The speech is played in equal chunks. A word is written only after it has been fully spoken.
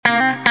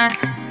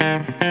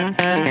Thank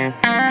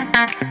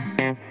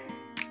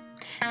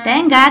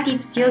God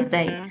it's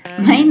Tuesday,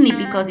 mainly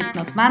because it's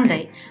not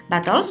Monday,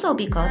 but also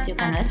because you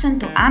can listen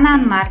to Anna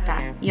and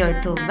Marta, your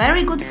two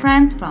very good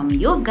friends from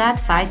You've Got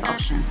 5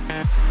 Options.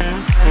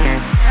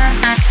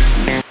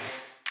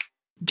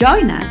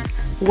 Join us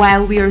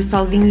while we are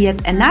solving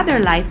yet another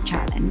life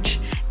challenge.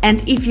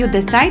 And if you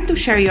decide to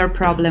share your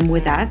problem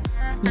with us,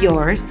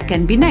 yours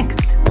can be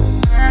next.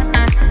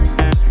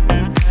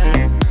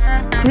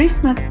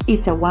 Christmas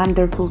is a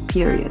wonderful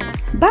period,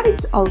 but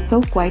it's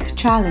also quite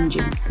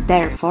challenging.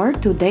 Therefore,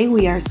 today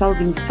we are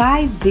solving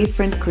 5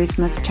 different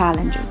Christmas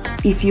challenges.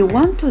 If you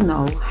want to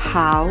know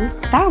how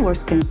Star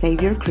Wars can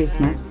save your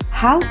Christmas,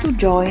 how to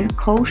join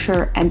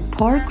kosher and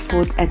pork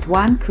food at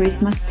one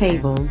Christmas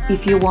table,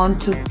 if you want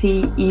to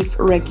see if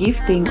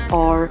regifting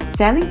or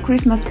selling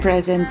Christmas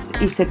presents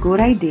is a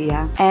good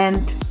idea,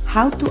 and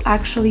how to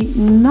actually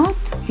not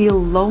feel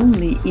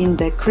lonely in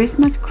the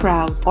Christmas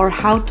crowd, or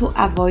how to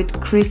avoid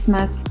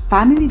Christmas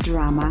family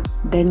drama,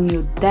 then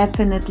you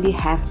definitely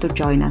have to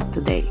join us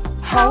today.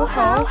 Ho,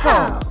 ho,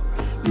 ho!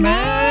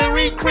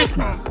 Merry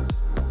Christmas!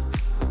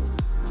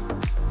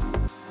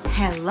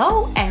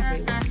 Hello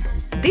everyone!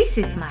 This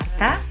is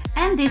Marta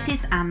And this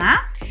is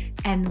Anna,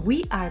 and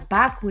we are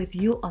back with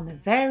you on a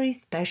very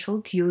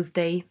special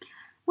Tuesday.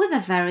 with a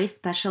very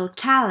special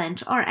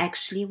challenge, or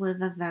actually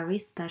with a very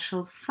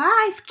special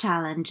 5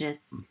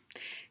 challenges.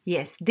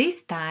 Yes,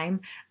 this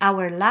time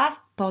our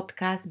last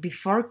podcast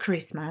before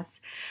Christmas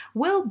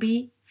will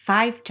be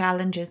 5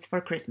 challenges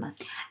for Christmas.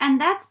 And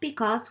that's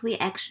because we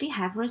actually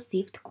have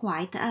received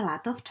quite a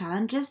lot of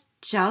challenges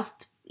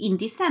just in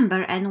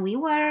December, and we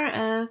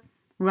were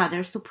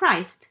rather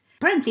surprised.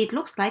 Apparently, it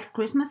looks like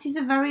Christmas is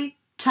a very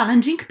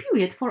challenging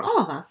period for all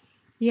of us.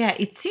 Yeah,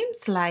 it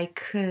seems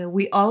like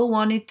we all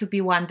want it to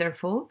be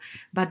wonderful,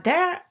 but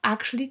there are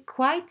actually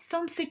quite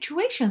some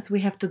situations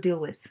we have to deal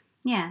with.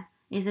 Yeah,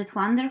 is it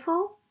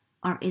wonderful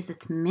or is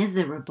it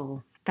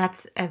miserable?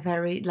 That's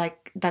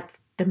that's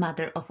the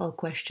mother of all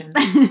questions.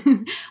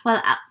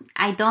 Well,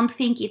 I don't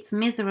think it's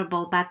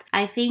miserable, but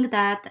I think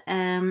that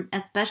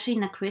especially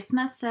in the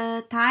Christmas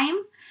time,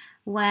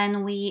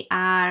 when we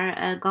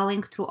are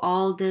going through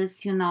all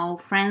this,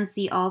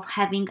 frenzy of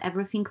having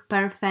everything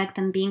perfect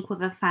and being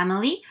with a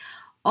family,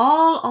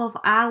 all of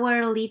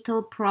our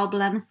little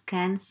problems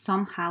can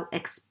somehow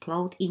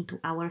explode into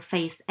our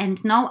face.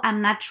 And no,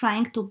 I'm not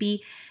trying to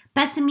be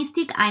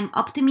pessimistic, I'm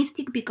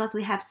optimistic because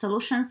we have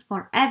solutions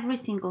for every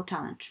single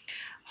challenge.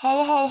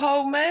 Ho, ho,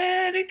 ho!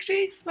 Merry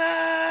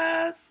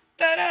Christmas!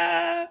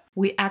 Ta-da!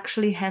 We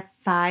actually have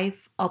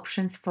 5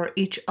 options for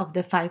each of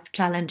the 5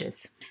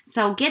 challenges.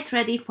 So get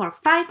ready for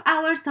 5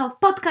 hours of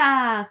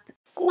podcast!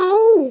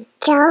 Lame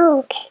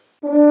joke.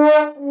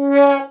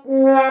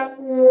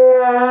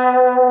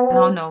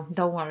 No,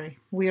 don't worry.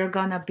 We are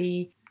gonna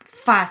be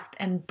fast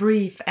and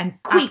brief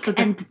and Quick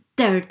and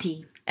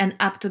dirty. and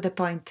up to the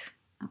point.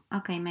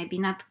 Okay, maybe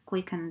not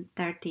quick and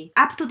dirty.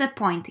 Up to the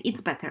point,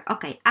 it's better.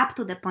 Okay, up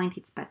to the point,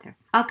 it's better.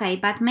 Okay,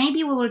 but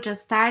maybe we will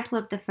just start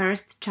with the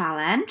first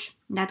challenge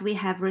that we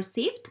have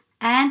received.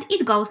 And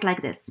it goes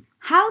like this.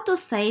 How to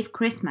save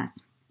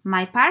Christmas.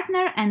 My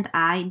partner and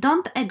I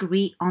don't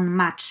agree on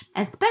much,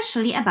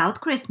 especially about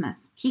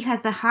Christmas. He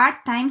has a hard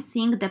time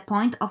seeing the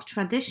point of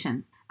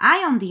tradition.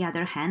 I, on the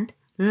other hand,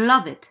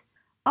 love it.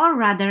 Or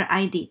rather,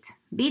 I did.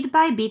 Bit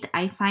by bit,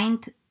 I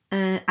find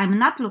I'm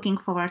not looking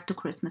forward to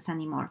Christmas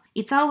anymore.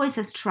 It's always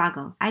a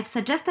struggle. I've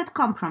suggested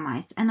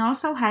compromise and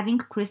also having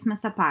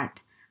Christmas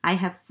apart. I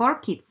have 4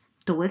 kids,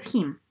 2 with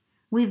him.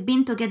 We've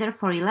been together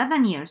for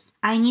 11 years.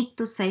 I need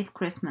to save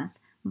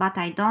Christmas, but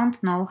I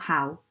don't know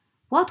how.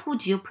 What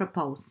would you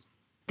propose?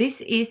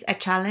 This is a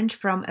challenge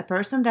from a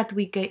person that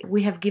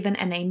we have given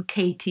a name,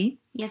 Katie.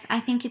 Yes, I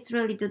think it's a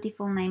really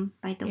beautiful name,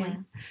 by the way.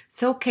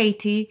 So,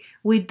 Katie,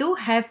 we do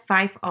have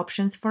 5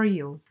 options for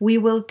you. We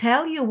will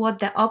tell you what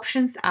the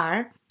options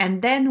are,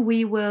 and then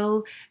we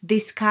will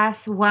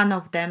discuss one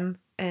of them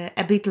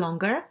a bit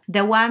longer.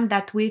 The one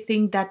that we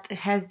think that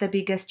has the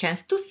biggest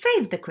chance to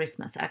save the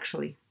Christmas,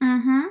 actually.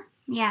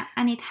 Yeah,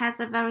 and it has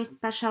a very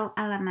special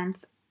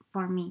elements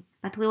for me.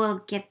 But we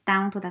will get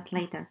down to that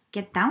later.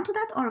 Get down to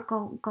that or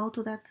go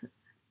to that?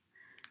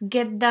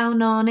 Get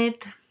down on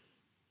it.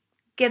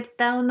 Get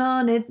down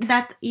on it.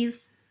 That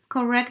is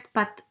correct,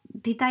 but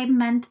did I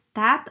meant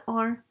that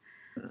or?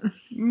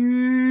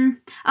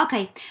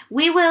 Okay,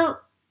 we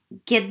will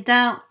get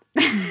down.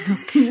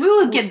 We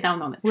will get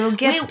down on it. We'll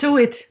get to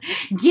it.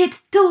 Get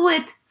to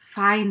it.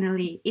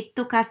 Finally, it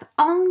took us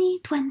only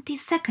 20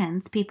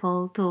 seconds,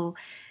 people, to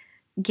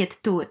get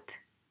to it,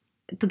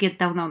 to get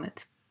down on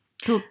it,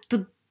 to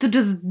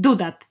just do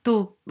that,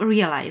 to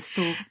realize.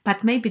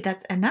 But maybe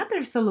that's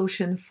another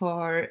solution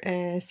for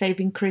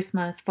saving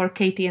Christmas for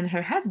Katie and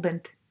her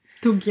husband.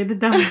 To get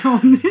down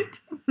on it.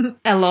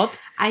 A lot.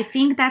 I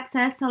think that's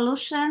a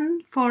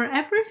solution for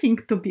everything,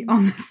 to be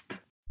honest.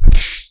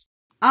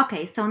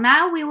 Okay, so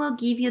now we will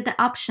give you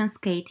the options,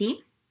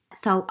 Katie.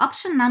 So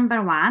option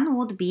number 1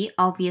 would be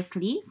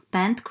obviously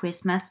spend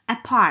Christmas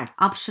apart.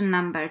 Option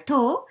number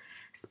 2,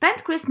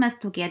 spend Christmas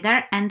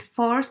together and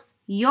force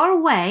your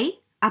way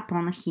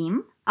upon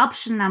him.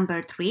 Option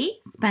number 3,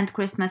 spend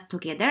Christmas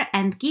together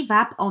and give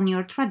up on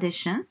your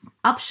traditions.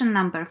 Option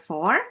number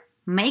 4,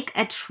 make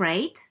a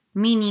trade,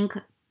 meaning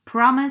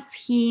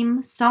promise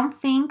him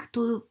something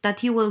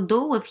that you will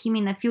do with him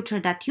in the future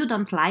that you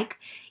don't like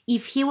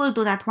if he will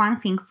do that one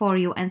thing for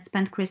you and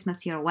spend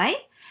Christmas your way.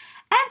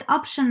 And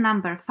option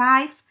number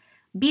 5,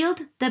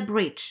 build the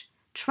bridge.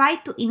 Try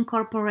to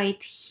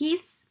incorporate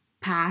his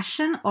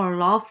passion or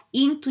love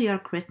into your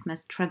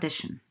Christmas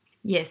tradition.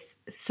 Yes,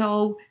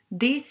 so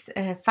these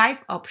 5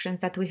 options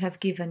that we have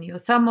given you,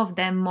 some of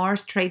them more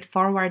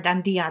straightforward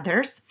than the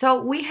others.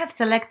 So we have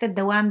selected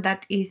the one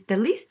that is the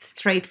least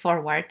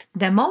straightforward,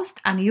 the most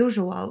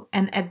unusual,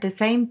 and at the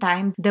same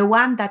time, the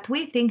one that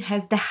we think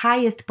has the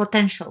highest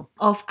potential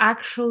of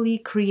actually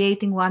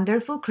creating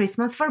wonderful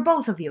Christmas for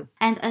both of you.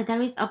 And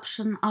there is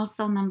option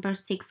also number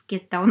 6,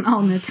 get down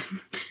on it.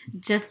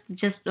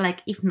 just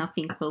like if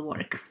nothing will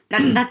work.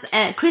 That's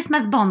a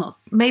Christmas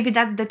bonus. Maybe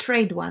that's the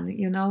trade one,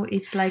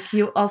 it's like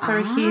you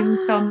offer him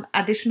some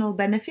additional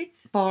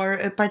benefits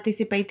for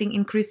participating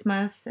in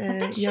Christmas but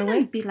that your way.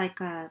 shouldn't be like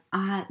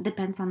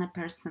depends on a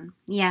person.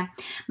 Yeah,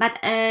 but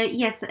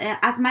yes,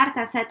 as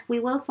Marta said, we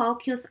will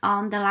focus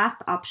on the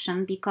last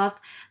option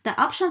because the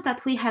options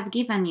that we have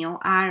given you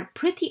are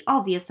pretty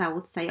obvious, I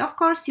would say. Of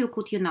course, you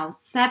could,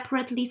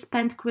 separately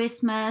spend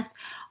Christmas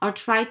or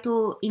try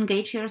to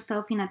engage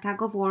yourself in a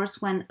tug of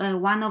wars when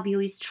one of you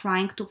is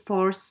trying to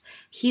force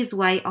his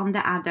way on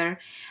the other.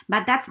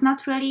 But that's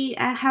not really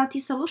a healthy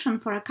solution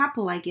for a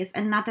couple, I guess,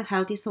 and not a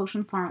healthy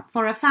solution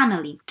for a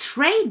family.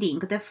 Trading,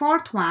 the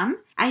fourth one,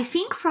 I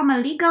think from a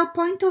legal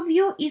point of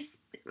view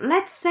is,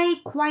 let's say,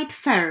 quite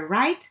fair,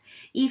 right?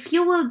 If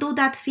you will do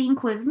that thing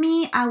with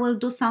me, I will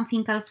do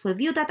something else with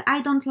you that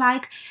I don't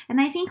like. And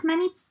I think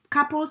many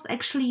couples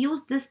actually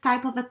use this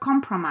type of a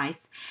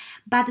compromise.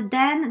 But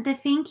then the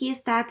thing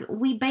is that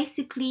we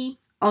basically,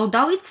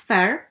 although it's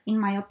fair, in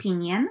my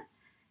opinion,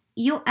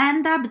 you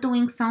end up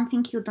doing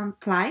something you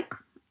don't like,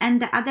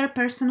 and the other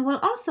person will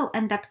also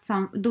end up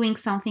doing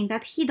something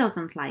that he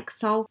doesn't like.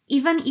 So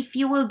even if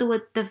you will do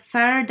it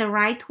the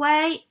right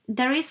way,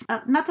 there is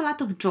not a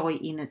lot of joy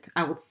in it,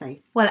 I would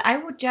say. Well, I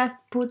would just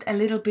put a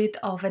little bit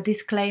of a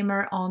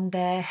disclaimer on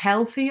the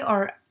healthy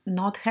or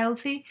not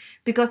healthy,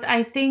 because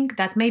I think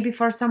that maybe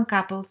for some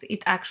couples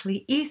it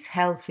actually is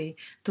healthy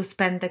to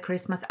spend the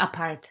Christmas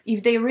apart.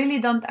 If they really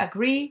don't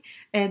agree,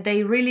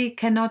 they really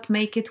cannot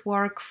make it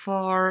work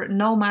for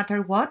no matter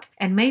what,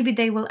 and maybe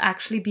they will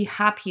actually be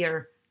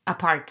happier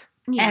apart.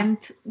 Yeah. And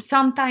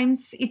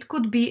sometimes it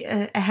could be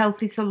a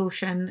healthy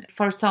solution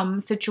for some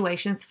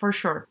situations, for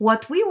sure.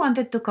 What we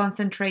wanted to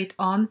concentrate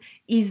on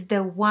is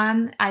the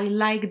one, I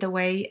like the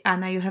way,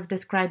 Anna, you have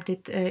described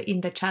it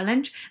in the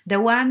challenge, the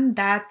one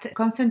that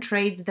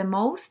concentrates the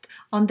most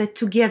on the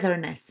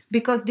togetherness.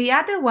 Because the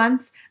other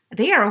ones,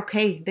 they are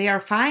okay, they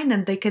are fine,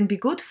 and they can be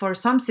good for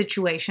some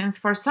situations,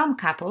 for some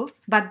couples.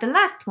 But the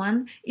last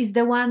one is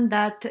the one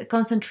that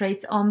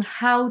concentrates on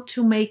how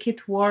to make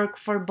it work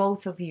for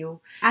both of you.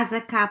 As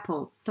a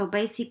couple. So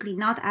basically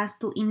not as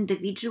two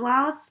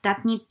individuals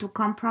that need to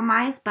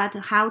compromise, but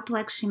how to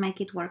actually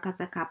make it work as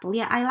a couple.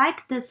 Yeah, I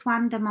like this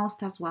one the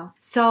most as well.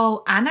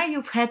 So Anna,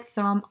 you've had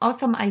some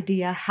awesome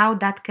idea how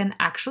that can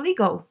actually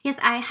go. Yes,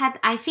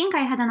 I think I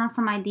had an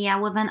awesome idea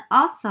with an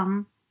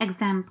awesome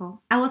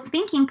example. I was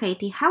thinking,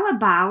 Katie, how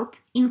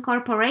about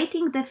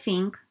incorporating the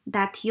thing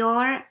that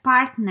your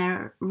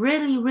partner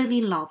really,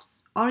 really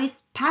loves or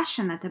is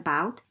passionate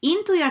about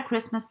into your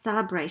Christmas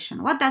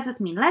celebration? What does it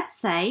mean? Let's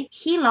say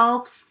he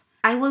loves,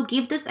 I will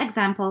give this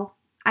example,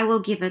 I will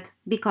give it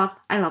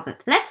because I love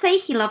it. Let's say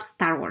he loves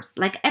Star Wars,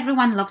 like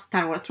everyone loves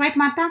Star Wars, right,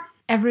 Marta?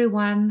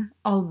 Everyone,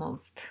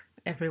 almost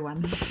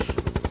everyone.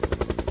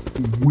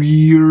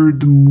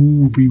 Weird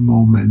movie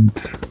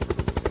moment.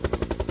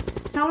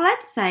 So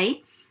let's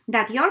say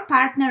that your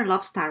partner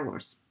loves Star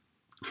Wars.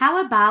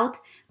 How about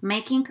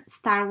making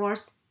Star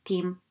Wars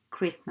theme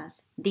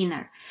Christmas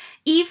dinner?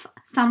 If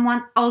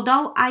someone,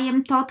 although I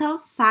am total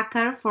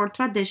sucker for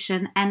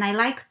tradition and I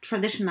like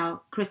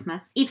traditional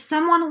Christmas, if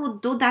someone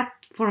would do that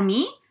for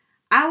me,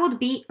 I would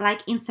be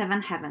like in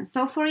seven heaven.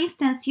 So for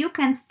instance, you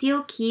can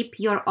still keep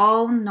your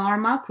own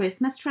normal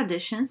Christmas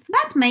traditions,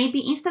 but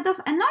maybe instead of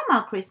a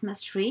normal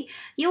Christmas tree,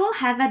 you will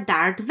have a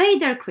Darth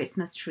Vader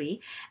Christmas tree.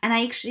 And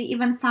I actually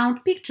even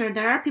found picture.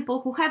 There are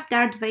people who have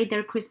Darth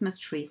Vader Christmas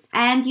trees.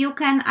 And you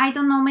can, I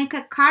don't know, make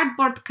a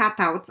cardboard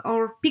cutouts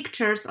or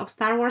pictures of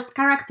Star Wars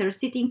characters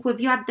sitting with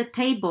you at the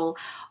table,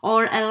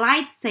 or a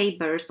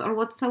lightsabers or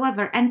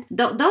whatsoever. And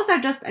those are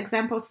just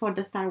examples for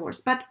the Star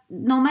Wars. But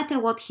no matter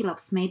what he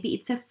loves, maybe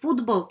it's a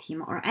football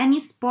team or any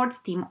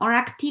sports team or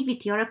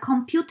activity or a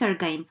computer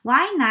game.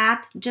 Why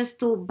not just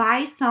to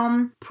buy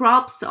some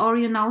props or,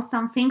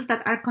 some things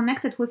that are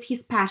connected with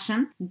his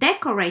passion,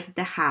 decorate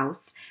the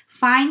house,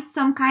 find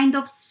some kind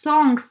of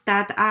songs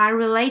that are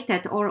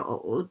related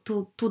or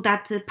to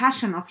that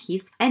passion of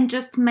his, and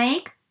just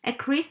make a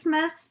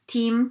Christmas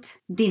themed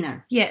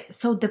dinner. Yeah,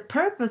 so the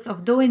purpose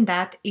of doing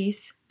that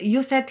is,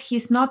 you said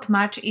he's not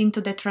much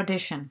into the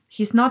tradition.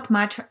 He's not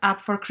much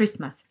up for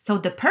Christmas. So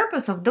the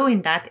purpose of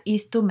doing that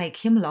is to make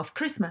him love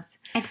Christmas.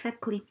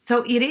 Exactly.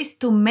 So it is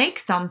to make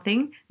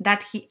something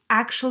that he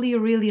actually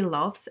really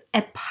loves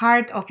a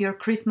part of your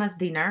Christmas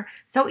dinner.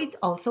 So it's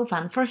also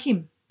fun for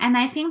him. And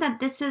I think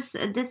that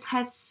this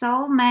has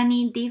so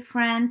many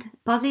different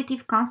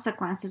positive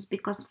consequences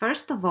because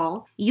first of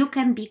all, you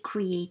can be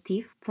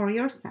creative for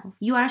yourself.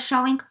 You are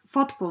showing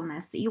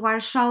thoughtfulness. You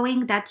are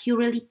showing that you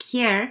really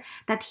care,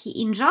 that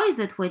he enjoys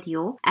it with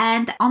you.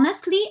 And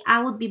honestly,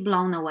 I would be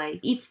blown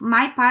away. If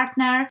my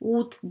partner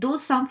would do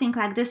something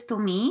like this to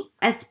me,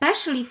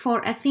 especially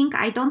for a thing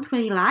I don't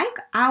really like,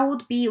 I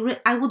would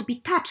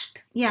be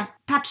touched. Yeah,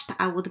 touched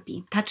I would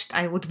be. Touched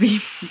I would be.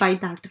 By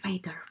Darth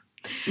Vader.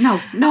 No.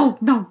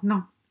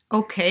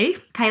 Okay.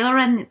 Kylo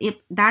Ren,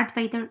 Darth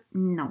Vader,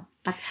 no.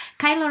 But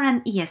Kylo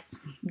Ren, yes.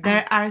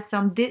 There are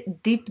some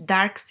deep,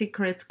 dark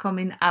secrets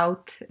coming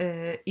out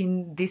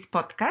in this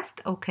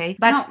podcast. Okay.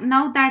 But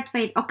no Darth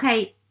Vader.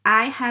 Okay,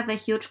 I have a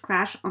huge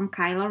crush on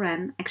Kylo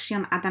Ren, actually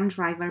on Adam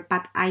Driver,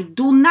 but I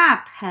do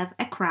not have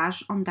a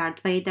crush on Darth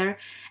Vader,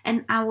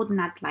 and I would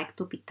not like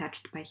to be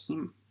touched by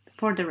him,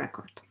 for the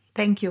record.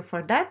 Thank you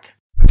for that.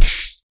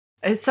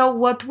 So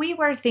what we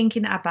were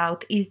thinking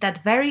about is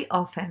that very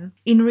often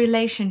in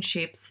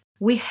relationships,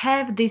 we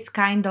have this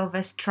kind of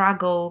a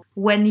struggle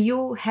when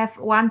you have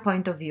one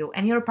point of view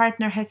and your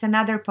partner has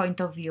another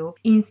point of view.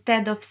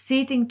 Instead of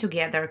sitting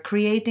together,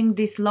 creating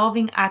this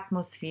loving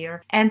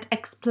atmosphere and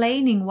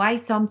explaining why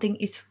something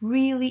is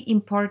really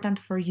important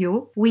for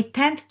you, we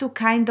tend to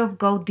kind of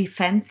go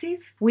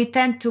defensive. We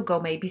tend to go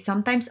maybe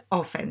sometimes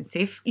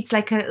offensive. It's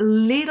like a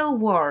little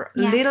war,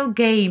 little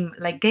game,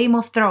 like Game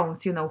of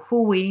Thrones,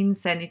 who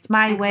wins and it's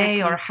my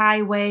way or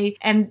highway.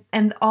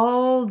 And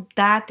all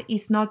that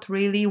is not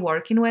really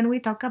working when we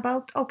talk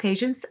about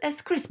occasions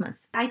as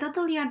Christmas. I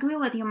totally agree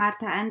with you,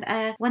 Marta.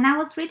 And when I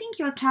was reading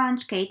your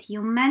challenge, Kate,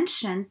 you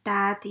mentioned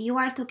that you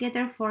are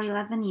together for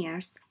 11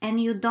 years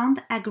and you don't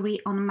agree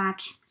on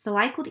much. So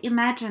I could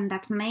imagine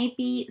that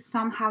maybe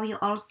somehow you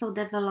also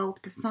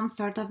developed some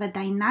sort of a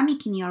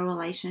dynamic in your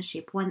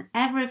relationship when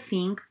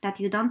everything that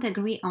you don't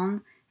agree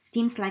on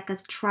seems like a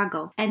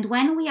struggle. And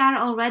when we are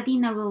already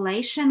in a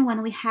relation,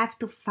 when we have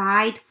to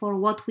fight for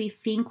what we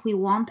think we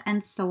want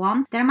and so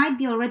on, there might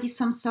be already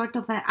some sort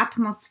of an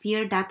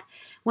atmosphere that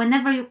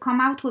whenever you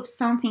come out with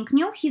something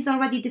new, he's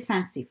already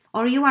defensive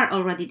or you are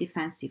already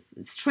defensive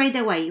straight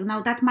away.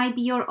 That might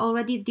be your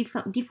already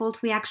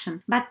default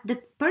reaction. But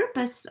the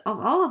purpose of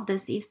all of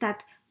this is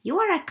that you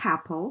are a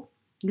couple.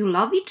 You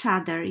love each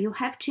other, you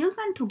have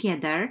children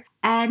together,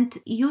 and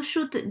you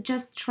should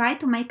just try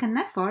to make an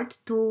effort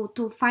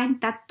to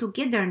find that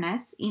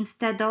togetherness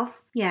instead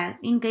of,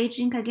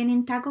 engaging again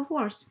in tug of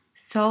wars.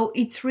 So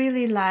it's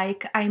really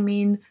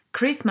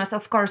Christmas,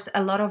 of course,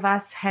 a lot of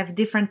us have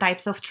different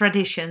types of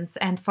traditions,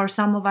 and for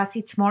some of us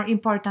it's more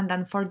important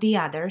than for the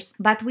others.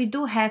 But we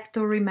do have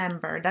to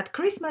remember that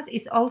Christmas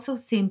is also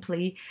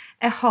simply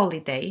a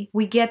holiday.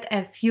 We get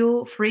a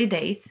few free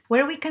days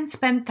where we can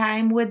spend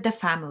time with the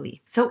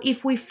family. So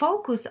if we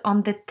focus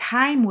on the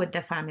time with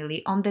the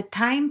family, on the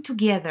time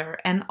together,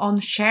 and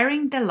on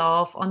sharing the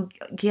love, on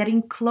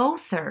getting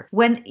closer,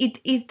 when it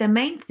is the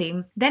main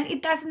theme, then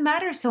it doesn't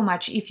matter so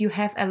much if you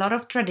have a lot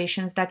of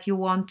traditions that you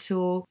want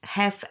to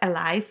have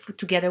alive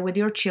together with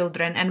your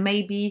children and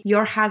maybe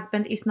your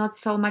husband is not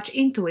so much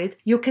into it.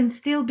 You can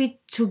still be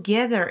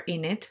together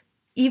in it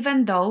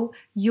even though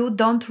you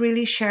don't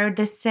really share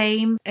the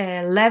same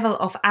level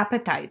of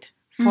appetite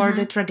for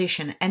the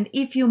tradition. And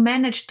if you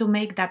manage to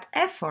make that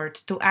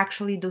effort to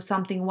actually do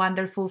something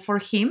wonderful for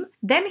him,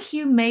 then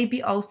he may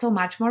be also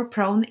much more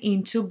prone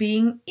into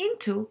being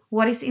into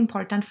what is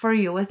important for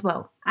you as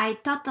well. I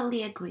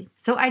totally agree.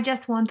 So I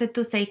just wanted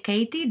to say,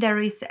 Katie, there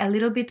is a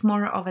little bit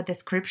more of a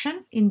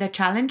description in the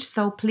challenge,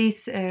 so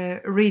please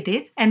read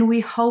it. And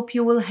we hope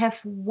you will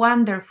have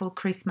wonderful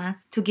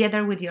Christmas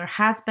together with your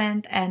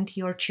husband and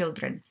your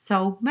children.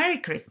 So Merry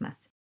Christmas.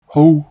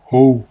 Ho,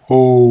 ho,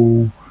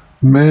 ho.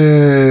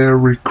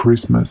 Merry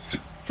Christmas.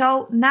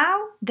 So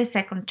now the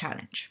second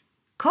challenge.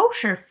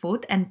 Kosher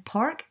food and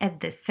pork at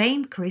the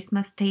same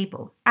Christmas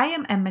table. I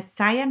am a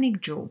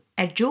Messianic Jew,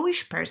 a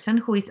Jewish person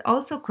who is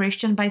also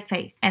Christian by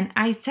faith, and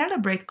I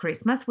celebrate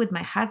Christmas with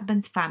my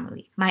husband's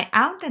family. My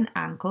aunt and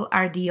uncle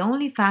are the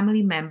only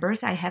family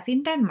members I have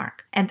in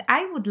Denmark, and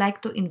I would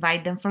like to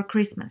invite them for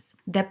Christmas.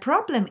 The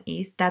problem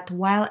is that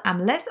while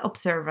I'm less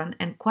observant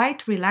and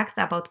quite relaxed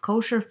about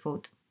kosher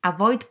food,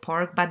 avoid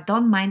pork but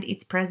don't mind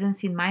its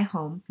presence in my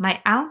home, my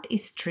aunt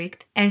is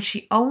strict and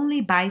she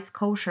only buys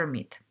kosher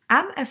meat.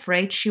 I'm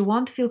afraid she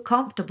won't feel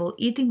comfortable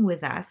eating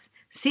with us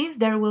since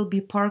there will be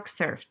pork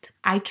served.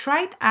 I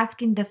tried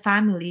asking the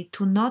family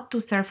not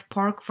to serve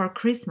pork for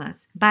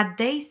Christmas, but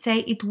they say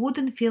it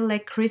wouldn't feel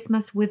like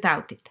Christmas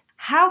without it.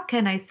 How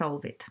can I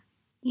solve it?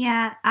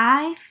 Yeah,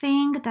 I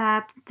think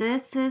that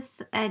this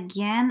is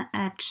again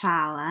a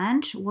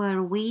challenge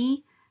where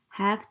we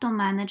have to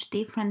manage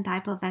different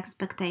type of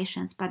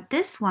expectations, but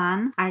this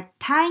one are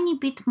tiny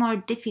bit more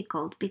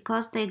difficult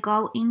because they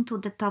go into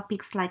the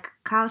topics like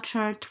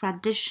culture,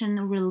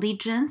 tradition,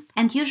 religions,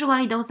 and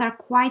usually those are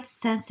quite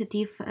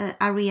sensitive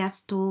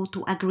areas to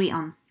agree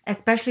on.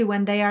 Especially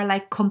when they are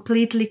like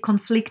completely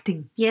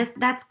conflicting. Yes,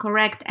 that's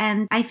correct.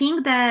 And I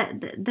think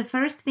the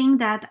first thing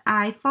that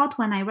I thought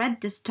when I read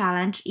this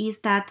challenge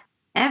is that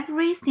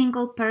every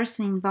single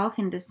person involved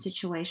in this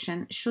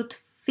situation should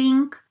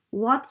think,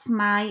 what's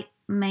my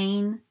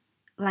main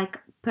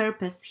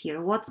purpose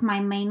here? What's my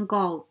main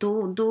goal?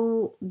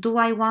 Do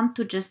I want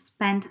to just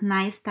spend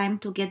nice time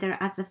together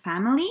as a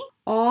family,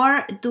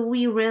 or do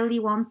we really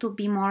want to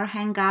be more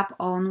hung up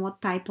on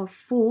what type of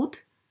food?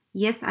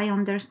 Yes, I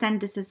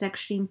understand this is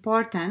actually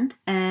important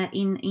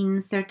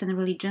in certain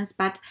religions,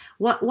 but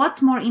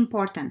what's more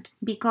important?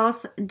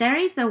 Because there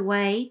is a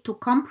way to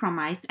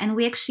compromise, and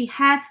we actually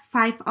have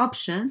 5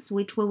 options,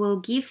 which we will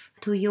give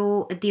to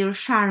you, dear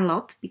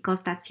Charlotte,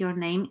 because that's your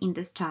name in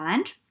this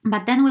challenge.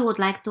 But then we would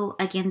like to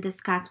again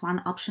discuss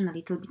one option a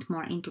little bit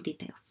more into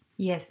details.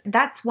 Yes,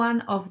 that's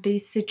one of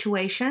these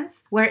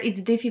situations where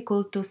it's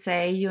difficult to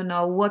say,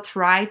 what's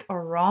right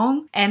or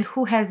wrong and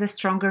who has a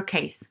stronger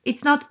case.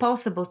 It's not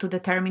possible to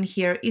determine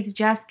here. It's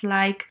just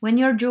like when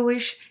you're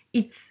Jewish,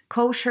 it's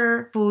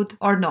kosher food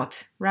or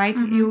not, right?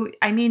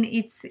 Mm-hmm.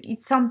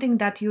 It's something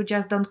that you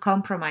just don't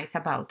compromise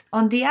about.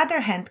 On the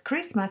other hand,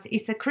 Christmas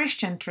is a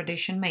Christian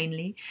tradition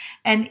mainly,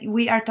 and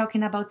we are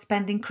talking about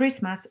spending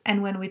Christmas.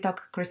 And when we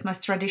talk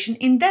Christmas tradition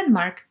in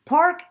Denmark,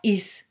 pork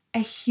is a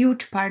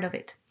huge part of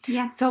it.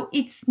 Yeah. So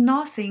it's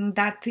nothing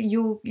that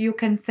you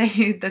can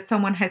say that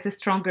someone has a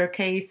stronger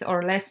case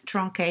or less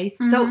strong case.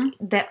 Mm-hmm. So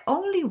the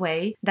only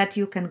way that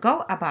you can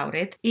go about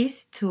it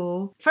is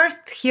to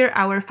first hear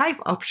our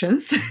 5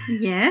 options.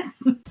 Yes.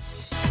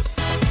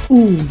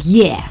 Ooh,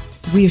 yeah,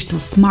 we're so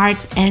smart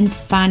and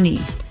funny.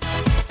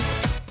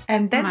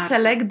 And then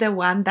select the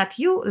one that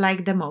you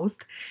like the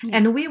most. Yes.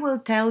 And we will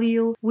tell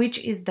you which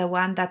is the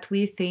one that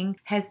we think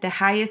has the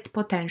highest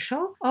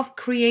potential of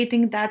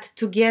creating that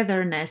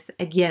togetherness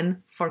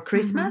again for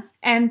Christmas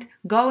and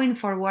going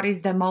for what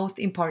is the most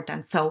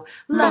important. So,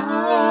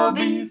 love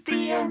is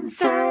the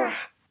answer.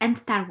 And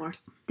Star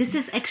Wars. This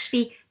is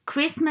actually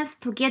Christmas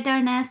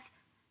togetherness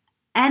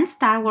and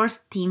Star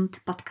Wars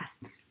themed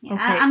podcast. Yeah,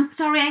 okay. I'm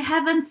sorry, I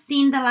haven't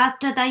seen The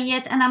Last Jedi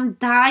yet, and I'm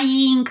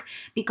dying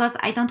because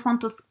I don't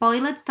want to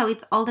spoil it, so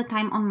it's all the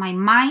time on my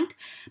mind.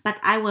 But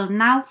I will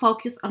now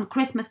focus on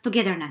Christmas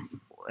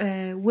togetherness.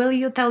 Will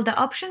you tell the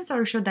options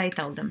or should I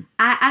tell them?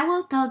 I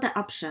will tell the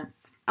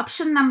options.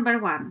 Option number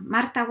 1.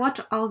 Marta, watch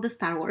all the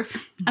Star Wars.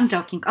 I'm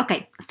joking.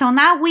 Okay, so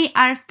now we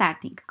are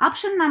starting.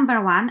 Option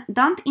number 1.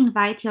 Don't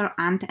invite your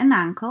aunt and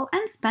uncle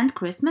and spend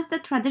Christmas the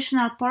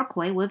traditional pork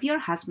way with your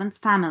husband's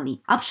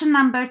family. Option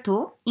number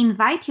 2.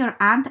 Invite your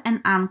aunt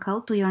and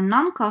uncle to your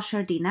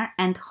non-kosher dinner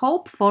and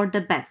hope for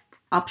the best.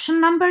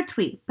 Option number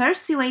 3.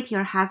 Persuade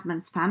your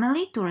husband's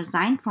family to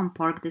resign from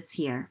pork this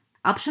year.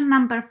 Option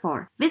number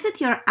 4.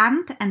 Visit your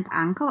aunt and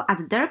uncle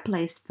at their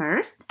place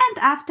first and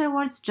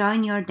afterwards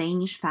join your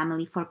Danish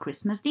family for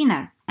Christmas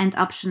dinner. And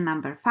option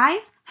number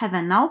 5. Have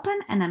an open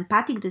and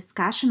empathic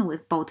discussion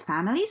with both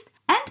families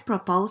and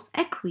propose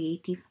a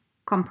creative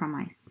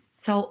compromise.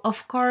 So,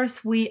 of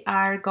course, we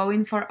are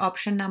going for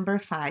option number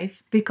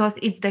 5 because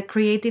it's the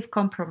creative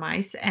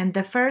compromise and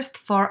the first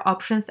 4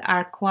 options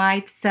are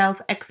quite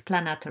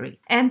self-explanatory.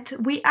 And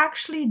we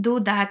actually do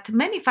that,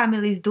 many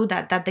families do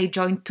that they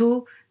join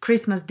 2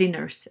 Christmas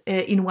dinners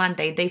in one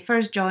day. They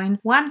first join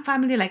one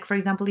family, like for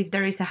example, if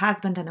there is a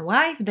husband and a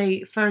wife,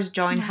 they first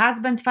join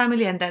husband's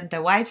family and then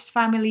the wife's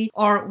family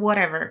or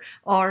whatever.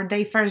 Or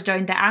they first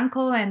join the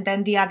uncle and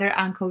then the other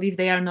uncle if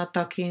they are not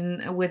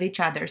talking with each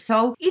other.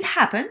 So it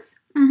happens.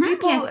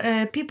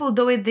 Mm-hmm, people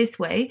do it this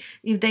way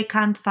if they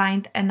can't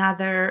find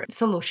another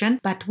solution.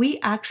 But we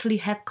actually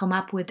have come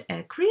up with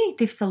a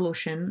creative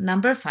solution,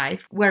 number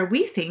 5, where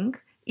we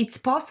think it's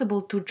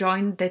possible to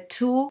join the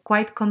 2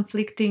 quite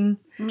conflicting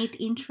meet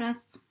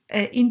interests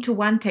into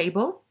one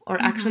table. Or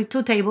actually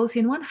 2 tables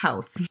in one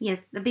house.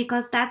 Yes,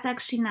 because that's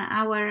actually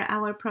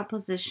our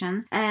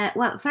proposition.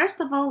 Well, first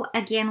of all,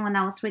 again, when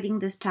I was reading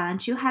this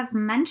challenge, you have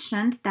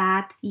mentioned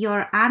that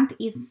your aunt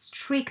is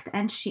strict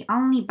and she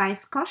only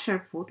buys kosher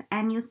food.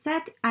 And you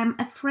said, I'm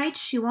afraid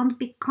she won't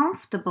be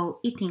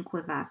comfortable eating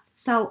with us.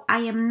 So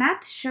I am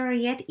not sure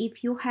yet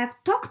if you have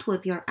talked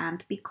with your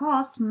aunt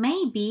because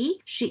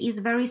maybe she is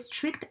very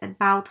strict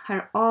about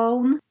her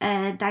own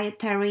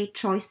dietary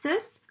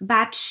choices,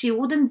 but she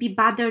wouldn't be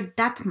bothered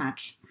that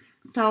much.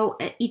 So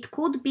it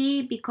could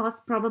be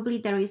because probably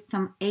there is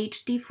some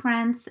age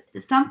difference.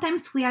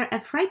 Sometimes we are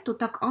afraid to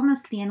talk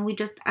honestly and we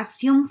just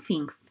assume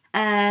things.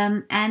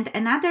 And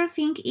another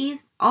thing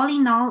is, all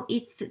in all,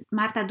 it's,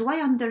 Marta, do I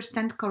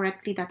understand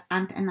correctly that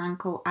aunt and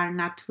uncle are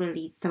not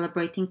really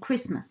celebrating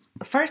Christmas?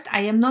 First,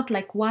 I am not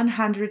like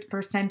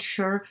 100%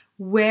 sure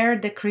where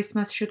the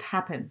Christmas should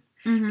happen.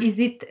 Is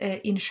it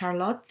in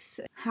Charlotte's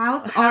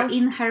house or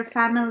in her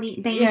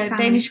family,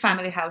 Danish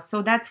family house?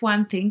 So that's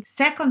one thing.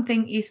 Second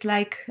thing is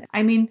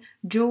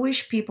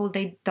Jewish people,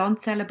 they don't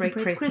celebrate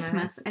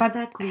Christmas, but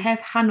have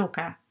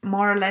Hanukkah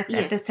more or less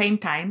at the same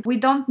time. We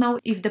don't know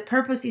if the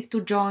purpose is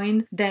to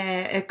join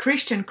the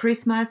Christian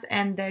Christmas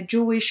and the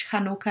Jewish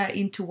Hanukkah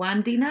into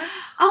one dinner.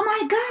 Oh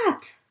my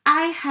God!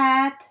 I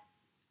had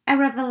a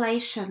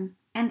revelation,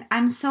 and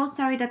I'm so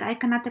sorry that I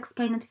cannot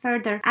explain it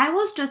further. I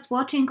was just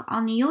watching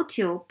on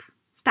YouTube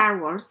Star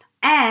Wars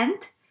and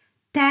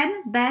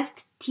 10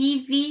 best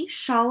TV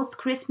shows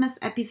Christmas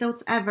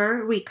episodes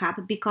ever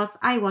recap, because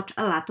I watch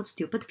a lot of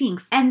stupid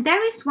things. And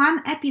there is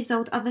one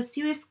episode of a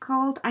series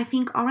called, I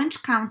think,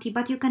 Orange County,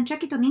 but you can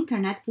check it on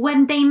internet,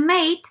 when they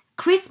made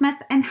Christmas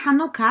and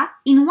Hanukkah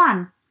in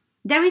one.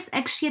 There is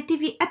actually a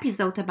TV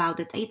episode about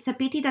it. It's a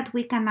pity that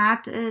we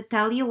cannot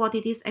tell you what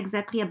it is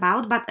exactly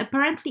about, but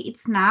apparently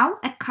it's now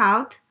a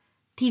cult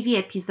TV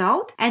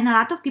episode, and a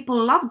lot of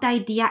people love the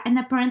idea, and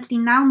apparently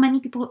now many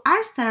people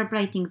are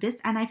celebrating this,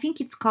 and I think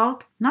it's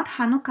called not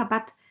Hanukkah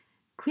but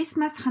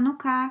Christmas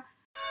Hanukkah.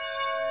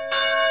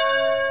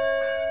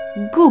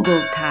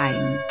 Google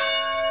time.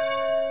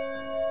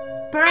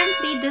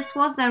 Apparently this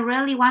was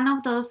really one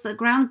of those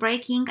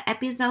groundbreaking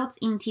episodes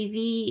in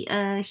TV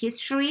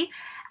history,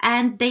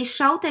 and they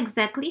showed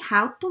exactly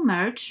how to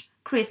merge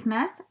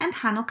Christmas and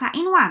Hanukkah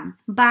in one.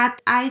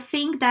 But I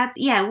think that,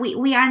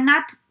 we are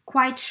not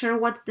quite sure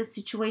what the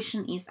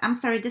situation is. I'm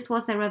sorry, this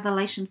was a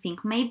revelation thing.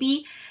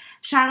 Maybe,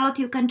 Charlotte,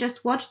 you can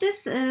just watch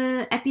this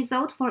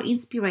episode for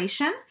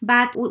inspiration,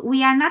 but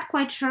we are not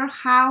quite sure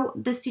how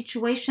the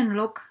situation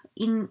look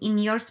in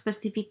your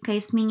specific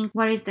case, meaning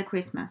where is the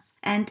Christmas?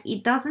 And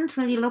it doesn't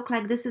really look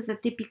like this is a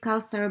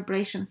typical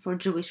celebration for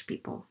Jewish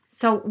people.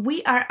 So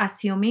we are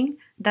assuming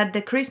that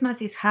the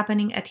Christmas is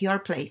happening at your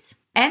place.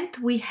 And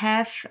we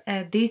have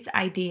this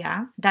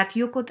idea that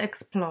you could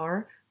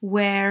explore,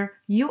 where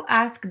you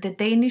ask the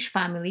Danish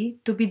family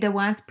to be the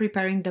ones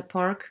preparing the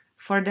pork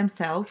for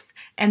themselves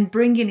and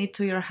bringing it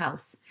to your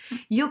house.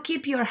 You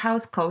keep your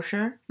house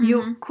kosher,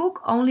 you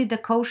cook only the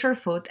kosher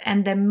food,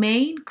 and the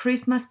main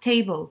Christmas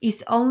table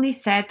is only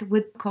set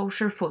with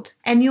kosher food.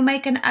 And you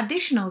make an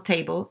additional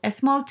table, a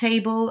small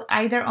table,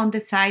 either on the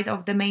side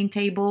of the main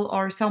table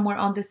or somewhere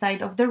on the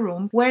side of the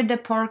room, where the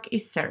pork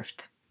is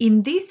served.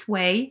 In this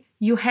way,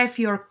 you have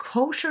your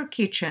kosher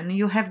kitchen,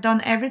 you have done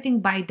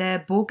everything by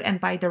the book and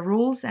by the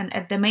rules, and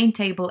at the main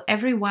table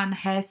everyone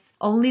has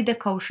only the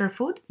kosher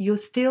food. You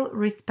still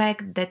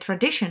respect the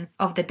tradition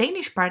of the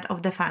Danish part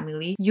of the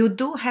family. You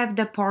do have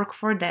the pork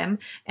for them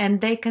and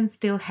they can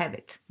still have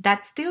it.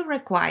 That still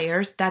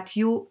requires that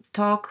you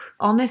talk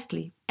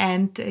honestly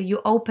and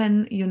you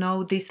open,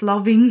 this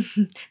loving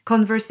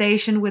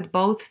conversation with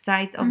both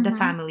sides of the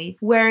family,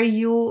 where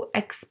you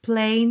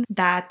explain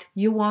that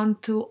you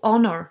want to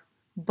honor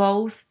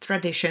both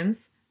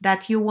traditions,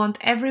 that you want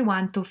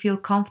everyone to feel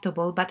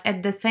comfortable, but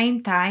at the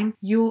same time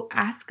you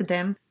ask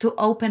them to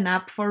open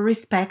up for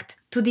respect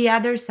to the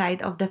other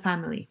side of the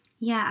family.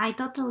 Yeah, I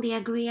totally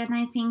agree, and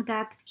I think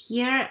that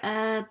here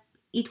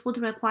it would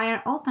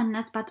require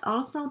openness, but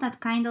also that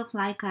kind of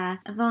like a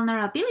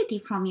vulnerability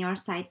from your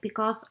side,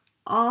 because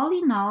all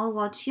in all,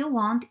 what you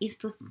want is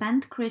to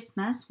spend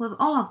Christmas with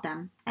all of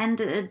them. And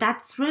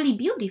that's really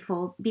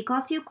beautiful,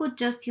 because you could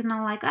just,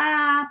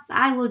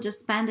 I will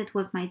just spend it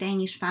with my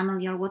Danish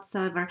family or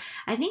whatsoever.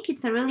 I think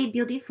it's a really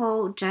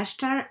beautiful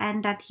gesture,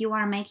 and that you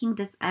are making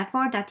this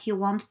effort, that you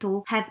want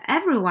to have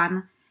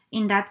everyone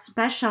in that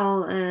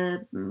special,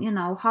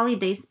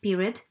 holiday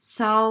spirit.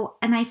 So,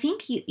 and I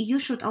think you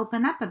should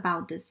open up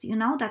about this,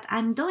 that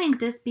I'm doing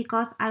this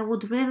because I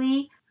would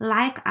really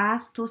like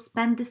us to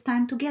spend this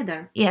time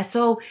together. Yeah,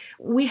 so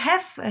we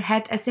have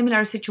had a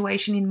similar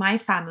situation in my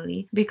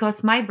family,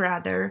 because my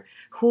brother,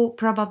 who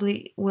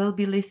probably will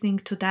be listening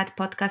to that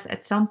podcast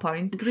at some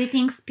point.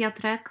 Greetings,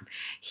 Piotrek.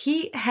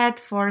 He had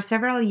for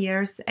several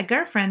years a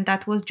girlfriend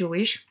that was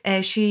Jewish.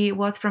 She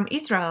was from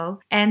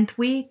Israel, and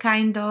we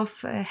kind of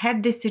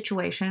had this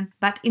situation.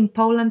 But in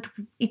Poland,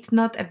 it's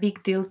not a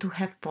big deal to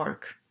have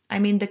pork. I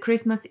mean, the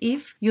Christmas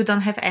Eve, you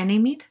don't have any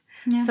meat.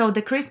 Yeah. So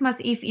the Christmas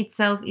Eve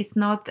itself is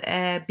not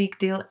a big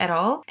deal at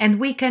all. And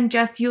we can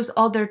just use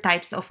other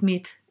types of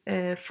meat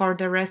for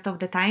the rest of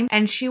the time.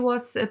 And she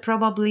was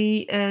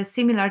probably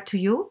similar to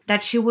you,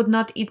 that she would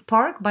not eat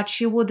pork, but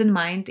she wouldn't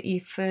mind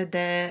if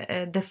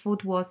the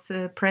food was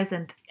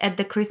present at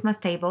the Christmas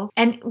table.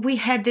 And we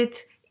had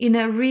it in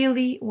a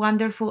really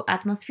wonderful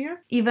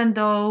atmosphere, even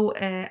though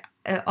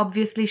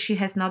obviously she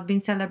has not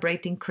been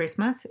celebrating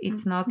Christmas.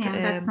 It's not... Yeah,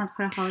 that's not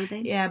her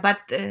holiday. Yeah, but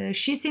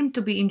she seemed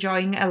to be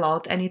enjoying a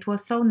lot, and it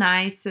was so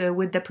nice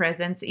with the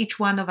presents. Each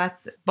one of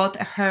us bought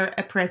her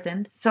a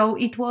present. So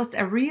it was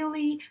a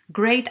really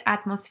great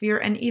atmosphere,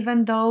 and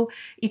even though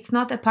it's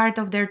not a part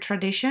of their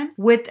tradition,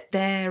 with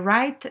the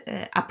right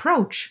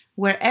approach,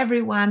 where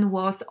everyone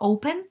was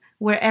open,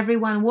 where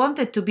everyone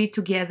wanted to be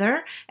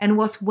together and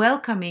was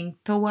welcoming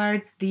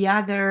towards the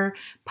other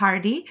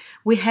party.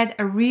 We had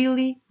a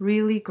really,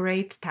 really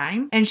great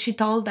time. And she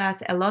told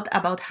us a lot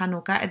about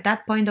Hanukkah. At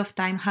that point of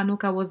time,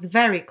 Hanukkah was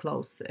very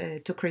close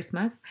to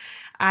Christmas.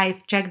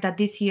 I've checked that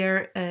this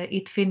year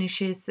it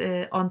finishes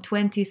on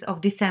 20th of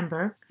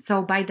December.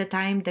 So by the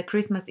time the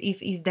Christmas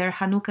Eve is there,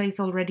 Hanukkah is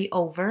already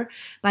over.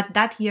 But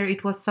that year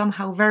it was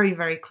somehow very,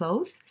 very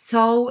close.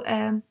 So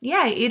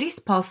it is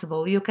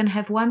possible. You can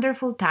have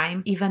wonderful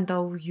time even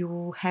though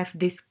you have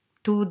these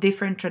two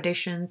different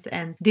traditions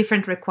and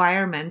different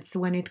requirements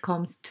when it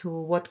comes to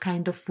what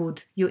kind of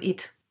food you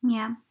eat.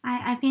 Yeah,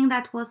 I think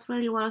that was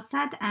really well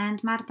said,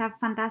 and Marta,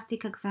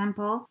 fantastic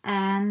example.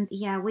 And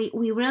yeah, we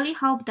really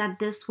hope that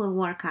this will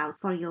work out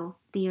for you,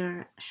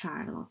 dear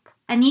Charlotte.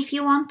 And if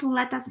you want to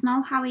let us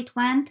know how it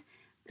went,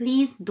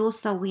 please do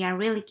so. We are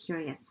really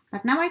curious.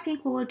 But now I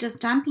think we will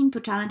just jump into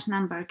challenge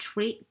number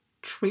three.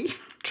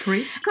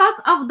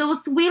 Because of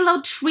those willow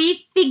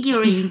tree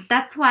figurines.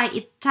 That's why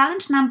it's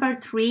challenge number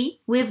 3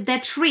 with the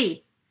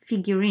tree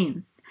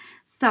figurines.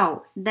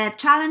 So the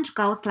challenge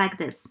goes like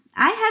this.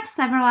 I have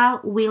several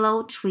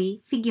willow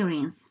tree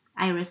figurines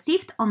I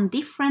received on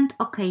different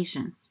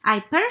occasions. I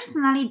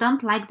personally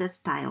don't like the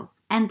style,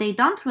 and they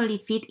don't really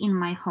fit in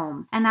my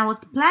home, and I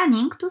was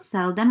planning to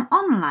sell them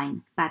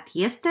online. But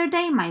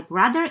yesterday my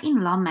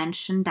brother-in-law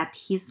mentioned that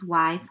his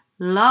wife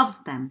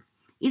loves them.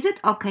 Is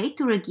it okay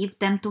to re-gift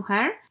them to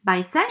her?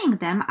 By selling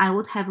them, I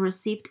would have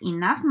received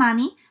enough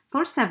money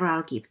for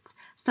several gifts,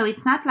 so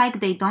it's not like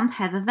they don't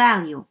have a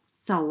value.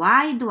 So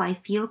why do I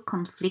feel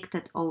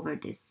conflicted over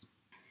this?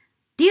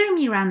 Dear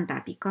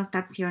Miranda, because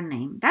that's your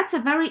name, that's a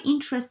very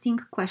interesting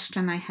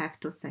question, I have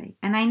to say.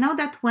 And I know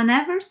that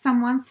whenever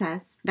someone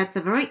says that's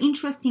a very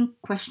interesting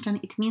question,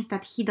 it means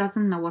that he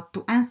doesn't know what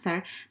to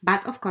answer.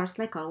 But of course,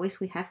 like always,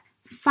 we have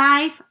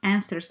 5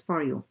 answers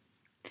for you.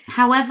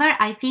 However,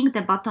 I think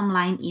the bottom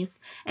line is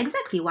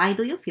exactly why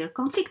do you feel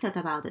conflicted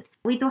about it?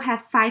 We do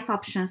have 5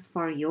 options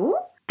for you.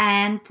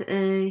 And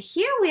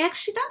here we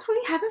actually don't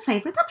really have a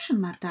favorite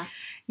option, Marta.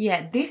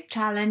 Yeah, this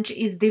challenge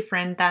is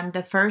different than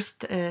the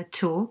first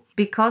 2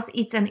 because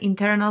it's an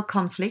internal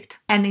conflict.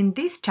 And in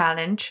this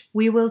challenge,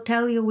 we will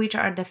tell you which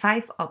are the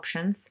 5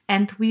 options,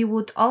 and we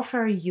would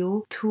offer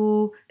you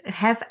to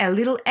have a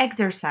little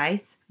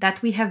exercise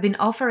that we have been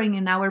offering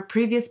in our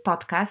previous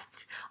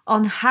podcasts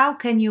on how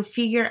can you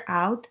figure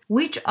out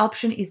which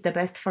option is the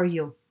best for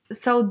you.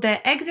 So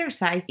the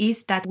exercise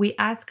is that we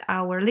ask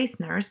our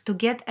listeners to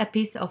get a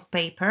piece of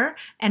paper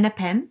and a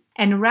pen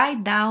and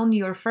write down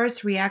your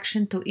first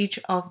reaction to each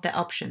of the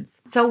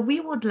options. So we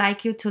would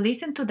like you to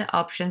listen to the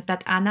options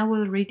that Anna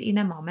will read in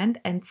a moment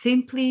and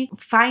simply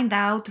find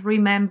out,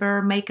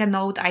 remember, make a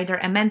note, either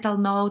a mental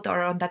note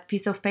or on that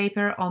piece of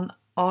paper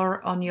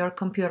or on your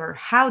computer.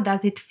 How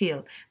does it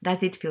feel?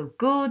 Does it feel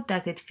good?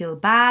 Does it feel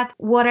bad?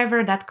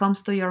 Whatever that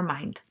comes to your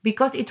mind.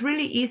 Because it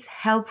really is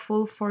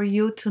helpful for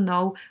you to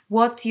know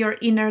what's your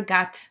inner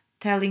gut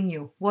telling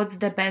you, what's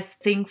the best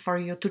thing for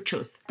you to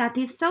choose. That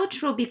is so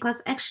true,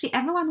 because actually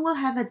everyone will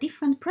have a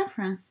different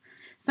preference.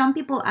 Some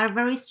people are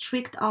very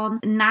strict on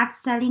not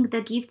selling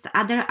the gifts.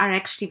 Others are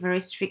actually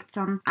very strict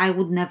on I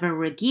would never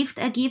re-gift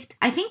a gift.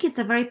 I think it's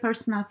a very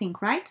personal thing,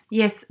 right?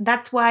 Yes,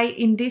 that's why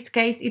in this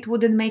case it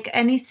wouldn't make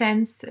any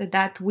sense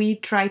that we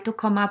try to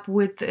come up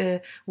with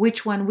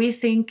which one we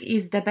think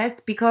is the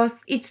best,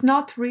 because it's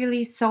not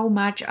really so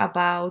much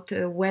about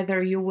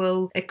whether you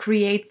will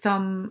create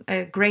some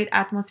great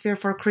atmosphere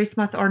for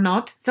Christmas or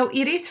not. So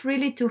it is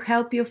really to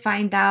help you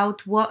find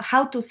out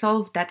how to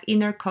solve that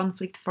inner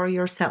conflict for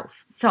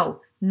yourself.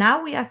 So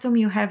now we assume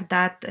you have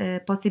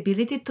that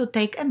possibility to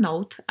take a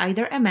note,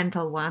 either a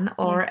mental one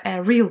or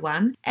a real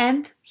one.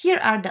 And here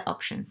are the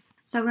options.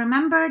 So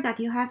remember that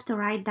you have to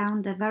write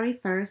down the very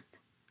first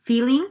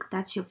feeling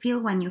that you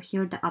feel when you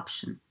hear the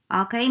option.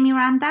 Okay,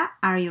 Miranda,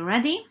 are you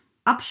ready?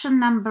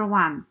 Option number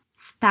 1,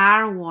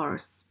 Star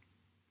Wars.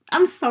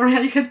 I'm sorry,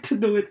 I had to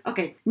do it.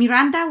 Okay,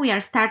 Miranda, we are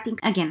starting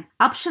again.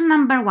 Option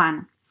number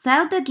 1,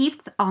 sell the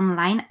gifts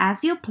online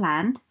as you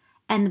planned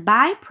and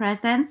buy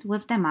presents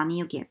with the money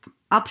you get.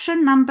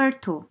 Option number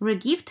 2,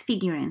 re-gift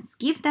figurines.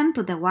 Give them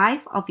to the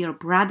wife of your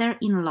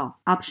brother-in-law.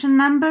 Option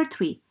number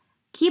 3,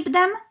 keep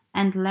them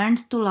and learn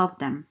to love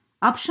them.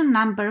 Option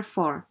number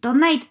 4,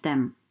 donate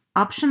them.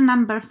 Option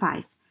number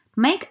 5,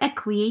 make a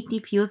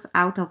creative use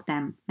out of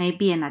them.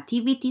 Maybe a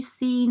nativity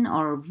scene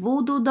or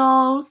voodoo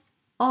dolls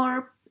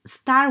or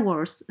Star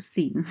Wars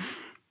scene.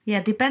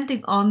 Yeah,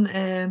 depending on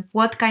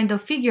what kind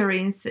of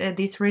figurines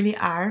these really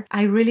are.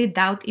 I really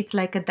doubt it's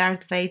like a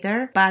Darth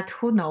Vader, but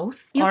who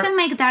knows? You can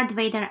make Darth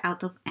Vader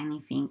out of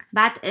anything.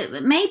 But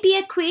maybe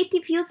a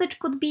creative usage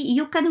could be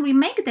you can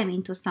remake them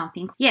into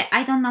something. Yeah,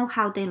 I don't know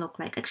how they look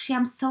like. Actually,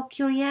 I'm so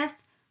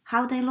curious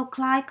how they look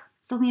like.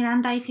 So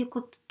Miranda, if you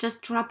could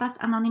just drop us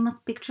an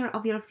anonymous picture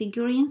of your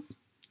figurines.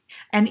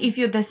 And if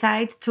you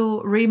decide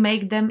to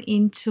remake them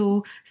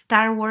into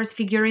Star Wars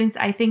figurines,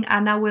 I think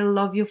Anna will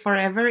love you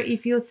forever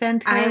if you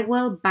send her. I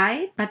will buy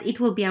it, but it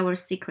will be our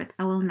secret.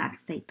 I will not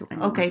say to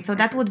anyone. Okay, so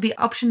that would be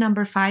option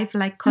number 5,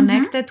 like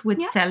connected with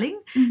Yeah. selling.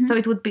 So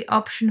it would be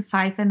option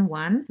 5 and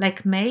 1,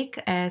 like make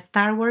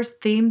Star Wars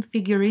themed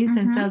figurines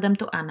and sell them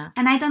to Anna.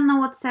 And I don't know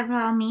what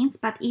several means,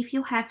 but if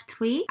you have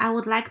 3, I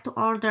would like to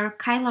order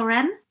Kylo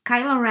Ren,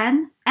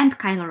 and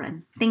Kylo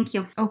Ren. Thank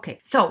you. Okay,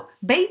 so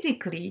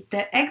basically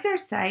the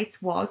exercise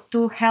was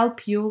to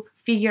help you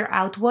figure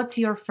out what's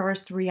your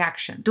first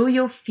reaction. Do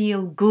you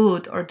feel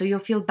good or do you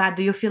feel bad?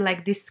 Do you feel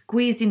like this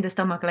squeeze in the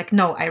stomach? Like,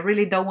 no, I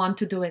really don't want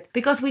to do it.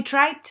 Because we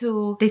tried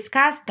to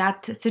discuss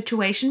that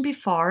situation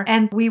before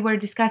and we were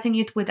discussing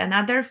it with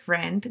another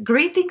friend.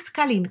 Greetings,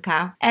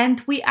 Kalinka.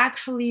 And we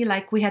actually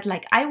we had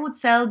I would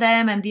sell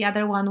them, and the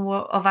other one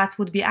of us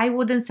would be I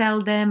wouldn't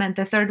sell them, and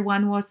the third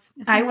one was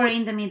I Somewhere would.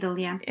 in the middle,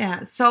 yeah.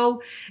 Yeah,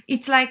 so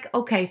it's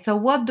okay, so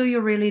what do you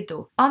really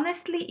do?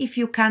 Honestly, if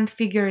you can't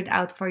figure it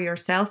out for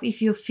yourself,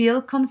 if you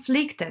feel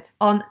conflicted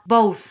on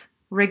both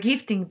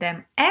regifting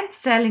them and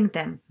selling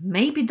them,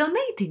 maybe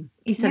donating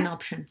is an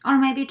option. Or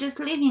maybe just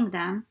leaving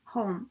them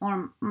home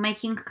or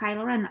making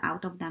Kylo Ren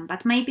out of them.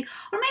 But maybe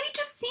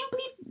just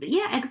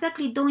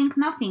simply, doing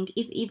nothing.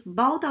 If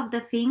both of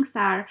the things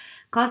are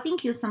causing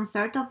you some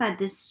sort of a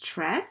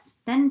distress,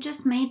 then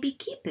just maybe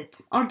keep it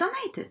or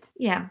donate it.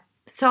 Yeah.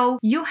 So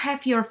you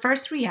have your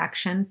first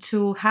reaction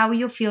to how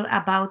you feel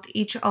about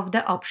each of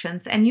the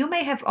options, and you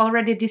may have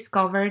already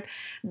discovered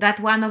that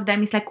one of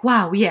them is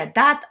wow, yeah,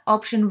 that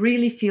option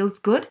really feels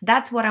good.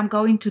 That's what I'm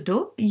going to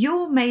do.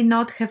 You may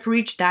not have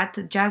reached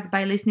that just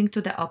by listening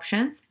to the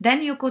options.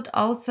 Then you could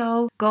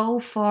also go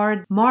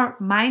for more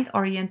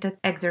mind-oriented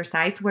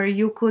exercise where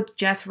you could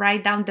just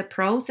write down the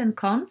pros and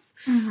cons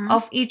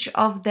of each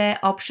of the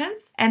options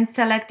and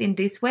select in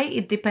this way.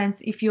 It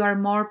depends if you are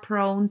more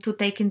prone to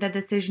taking the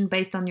decision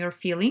based on your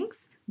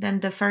feelings.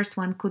 Then the first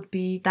one could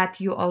be that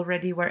you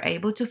already were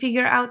able to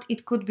figure out.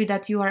 It could be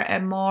that you are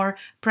a more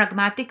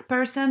pragmatic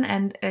person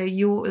and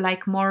you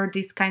like more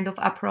this kind of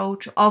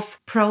approach of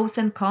pros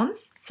and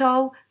cons.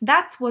 So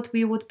that's what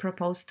we would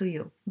propose to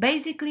you.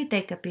 Basically,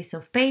 take a piece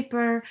of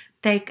paper,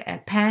 take a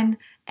pen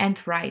and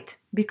write.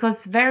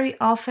 Because very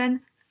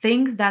often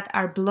things that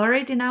are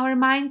blurred in our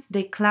minds,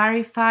 they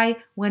clarify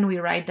when we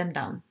write them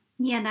down.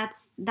 Yeah,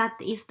 that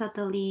is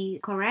totally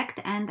correct.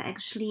 And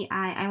actually,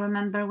 I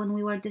remember when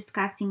we were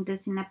discussing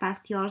this in the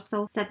past, you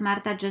also said,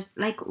 Marta, just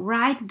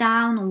write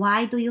down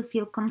why do you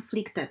feel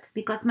conflicted?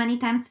 Because many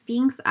times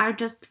things are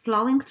just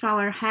flowing through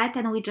our head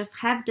and we just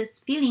have this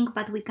feeling,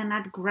 but we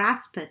cannot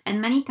grasp it. And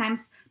many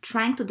times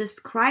trying to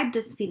describe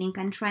this feeling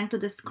and trying to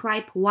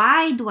describe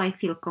why do I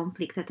feel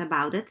conflicted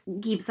about it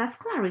gives us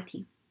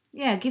clarity.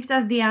 Yeah, gives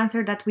us the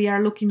answer that we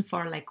are looking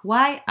for,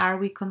 why are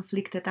we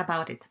conflicted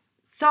about it?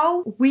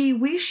 So we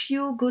wish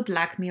you good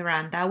luck,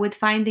 Miranda, with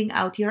finding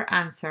out your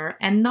answer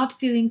and not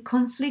feeling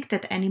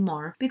conflicted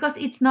anymore, because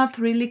it's not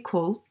really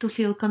cool to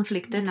feel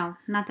conflicted. No,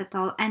 not at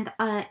all. And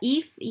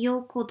if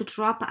you could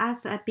drop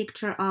us a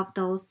picture of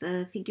those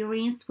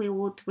figurines, we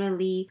would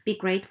really be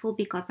grateful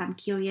because I'm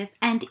curious.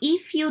 And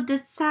if you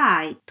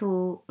decide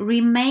to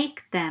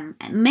remake them,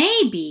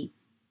 maybe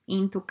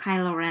into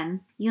Kylo Ren,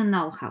 you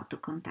know how to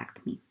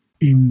contact me.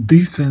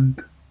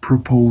 Indecent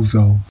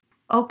proposal.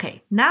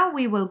 Okay, now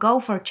we will go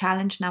for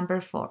challenge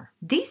number 4.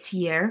 This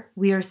year,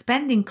 we are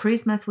spending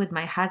Christmas with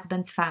my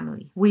husband's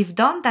family. We've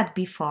done that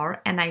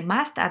before, and I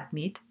must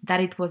admit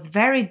that it was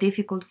very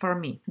difficult for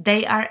me.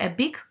 They are a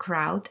big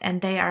crowd and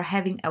they are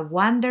having a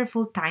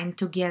wonderful time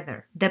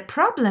together. The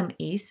problem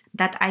is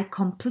that I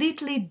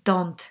completely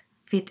don't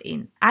fit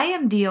in. I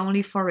am the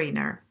only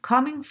foreigner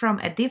coming from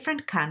a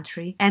different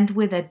country and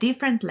with a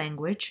different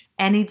language,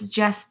 and it's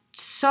just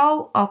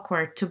so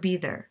awkward to be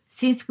there.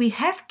 Since we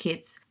have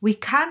kids, we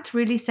can't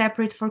really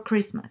separate for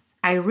Christmas.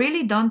 I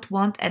really don't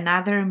want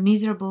another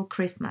miserable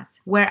Christmas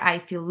where I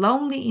feel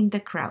lonely in the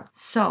crowd.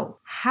 So,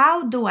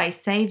 how do I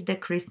save the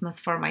Christmas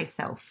for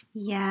myself?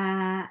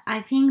 Yeah,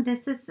 I think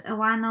this is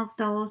one of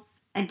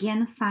those,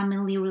 again,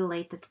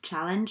 family-related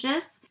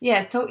challenges.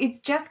 Yeah, so it's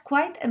just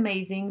quite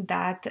amazing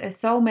that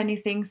so many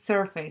things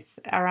surface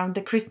around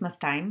the Christmas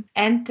time.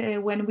 And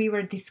when we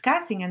were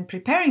discussing and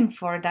preparing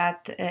for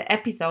that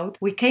episode,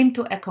 we came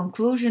to a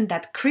conclusion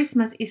that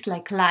Christmas is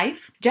like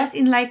life, just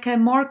in a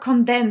more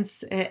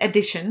condensed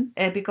edition,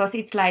 because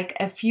it's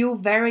a few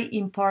very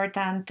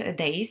important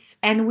days.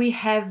 And we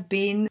have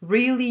been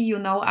really,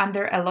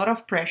 under a lot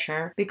of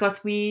pressure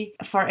because we,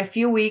 for a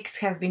few weeks,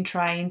 have been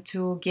trying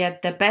to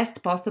get the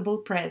best possible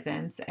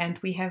presents, and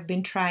we have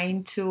been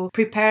trying to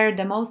prepare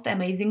the most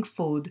amazing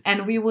food,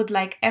 and we would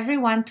like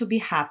everyone to be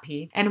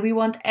happy, and we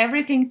want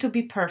everything to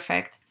be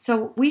perfect.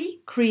 So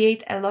we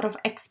create a lot of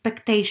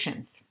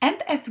expectations.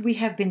 And as we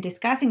have been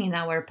discussing in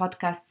our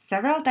podcast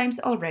several times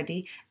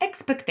already,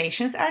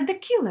 expectations are the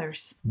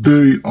killers.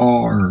 They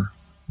are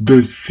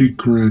the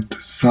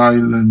secret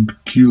silent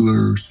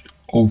killers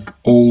of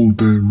all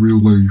the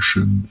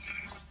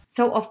relations.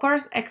 So of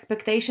course,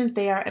 expectations,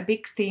 they are a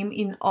big theme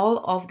in all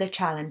of the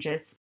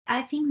challenges.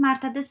 I think,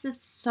 Marta, this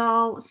is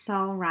so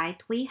right.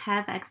 We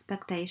have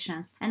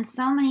expectations, and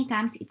so many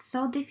times it's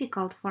so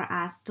difficult for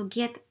us to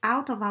get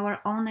out of our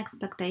own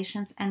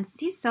expectations and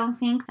see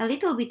something a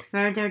little bit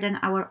further than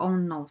our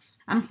own nose.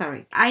 I'm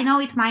sorry. I know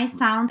it might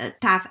sound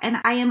tough,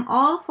 and I am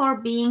all for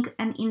being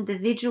an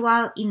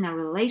individual in a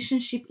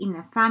relationship, in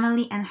a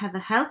family, and have a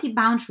healthy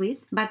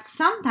boundaries, but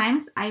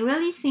sometimes I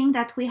really think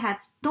that we have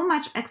too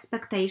much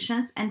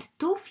expectations and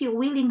too few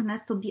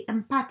willingness to be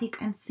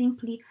empathic and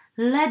simply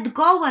let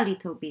go a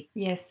little bit.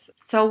 Yes,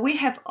 so we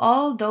have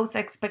all those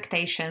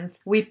expectations.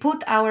 We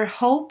put our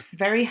hopes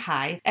very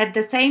high. At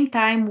the same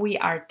time, we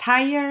are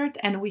tired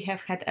and we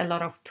have had a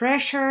lot of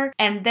pressure.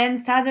 And then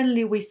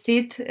suddenly we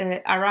sit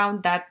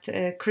around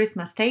that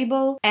Christmas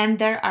table and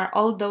there are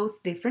all those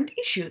different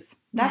issues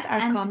that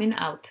are coming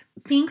out.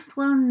 Things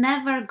will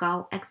never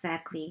go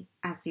exactly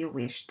as you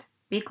wished,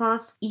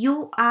 because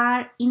you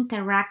are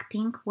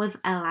interacting with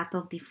a lot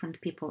of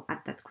different people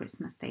at that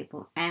Christmas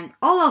table. And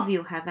all of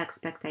you have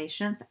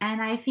expectations,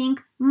 and I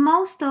think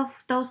most of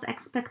those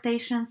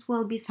expectations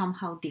will be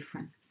somehow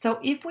different. So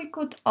if we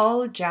could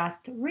all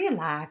just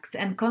relax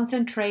and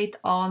concentrate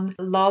on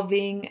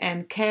loving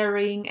and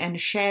caring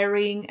and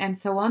sharing and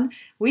so on,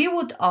 we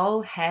would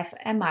all have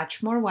a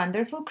much more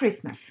wonderful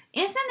Christmas.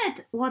 Isn't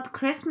it what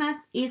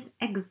Christmas is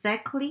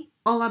exactly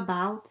all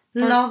about?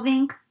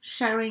 Loving,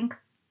 sharing,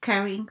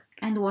 caring,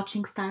 and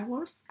watching Star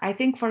Wars? I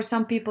think for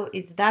some people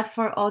it's that,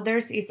 for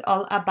others it's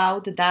all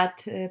about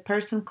that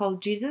person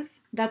called Jesus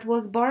that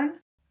was born.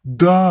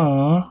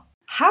 Duh!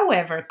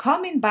 However,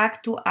 coming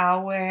back to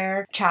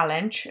our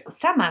challenge,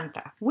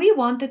 Samantha, we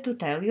wanted to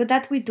tell you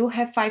that we do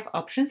have 5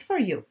 options for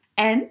you.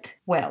 And,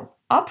 well,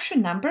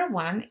 option number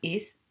 1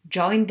 is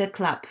join the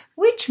club,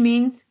 which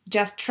means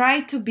just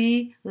try to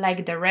be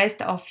like the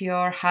rest of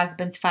your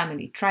husband's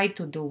family. Try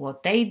to do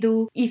what they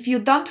do. If you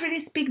don't really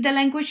speak the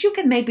language, you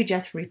can maybe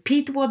just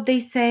repeat what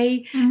they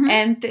say.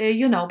 And,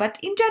 but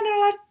in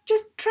general,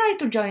 just try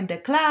to join the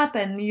club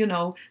and,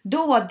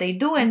 do what they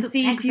do and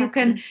see if you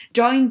can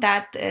join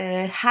that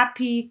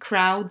happy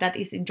crowd that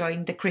is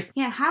enjoying the Christmas.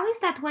 Yeah, how is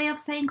that way of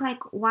saying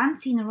like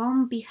once in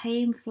Rome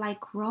behave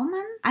like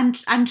Roman?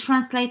 I'm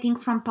translating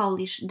from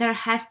Polish. There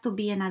has to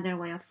be another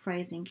way of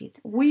phrasing it.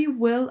 We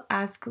will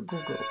ask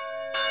Google.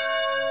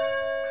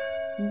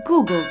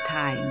 Google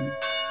time.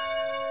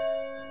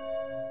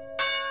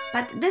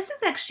 But this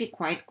is actually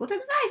quite good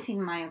advice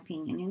in my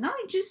opinion,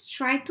 You just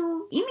try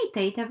to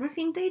imitate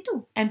everything they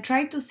do. And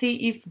try to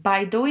see if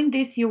by doing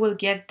this you will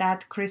get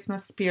that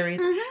Christmas spirit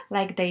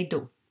like they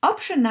do.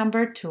 Option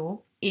number 2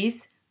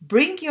 is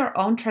bring your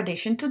own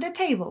tradition to the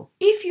table.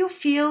 If you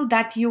feel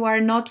that you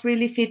are not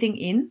really fitting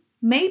in,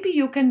 maybe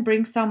you can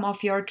bring some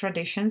of your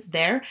traditions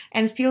there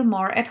and feel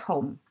more at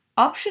home.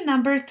 Option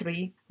number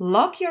 3,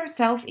 lock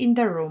yourself in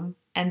the room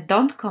and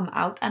don't come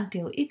out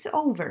until it's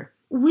over.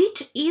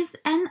 Which is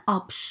an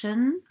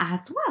option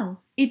as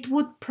well. It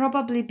would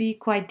probably be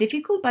quite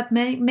difficult, but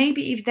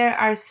maybe if there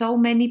are so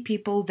many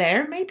people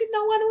there, maybe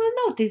no one will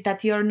notice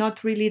that you're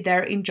not really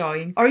there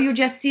enjoying. Or you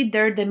just sit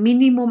there the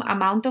minimum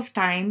amount of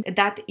time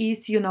that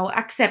is,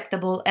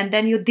 acceptable, and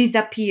then you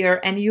disappear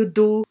and you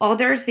do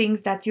other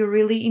things that you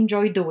really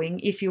enjoy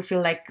doing if you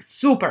feel like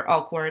super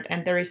awkward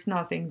and there is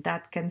nothing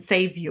that can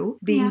save you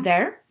being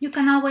there. You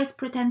can always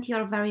pretend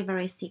you're very,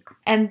 very sick.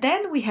 And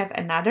then we have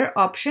another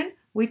option,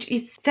 which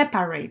is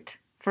separate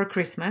for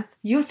Christmas.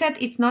 You said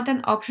it's not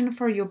an option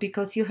for you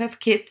because you have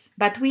kids,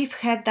 but we've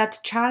had that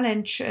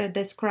challenge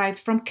described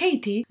from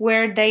Katie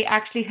where they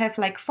actually have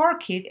like 4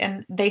 kids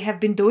and they have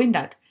been doing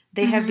that.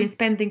 They have been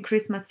spending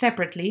Christmas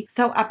separately.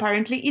 So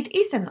apparently it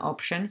is an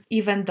option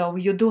even though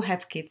you do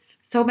have kids.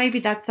 So maybe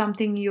that's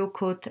something you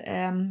could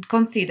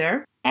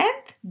consider.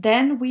 And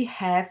then we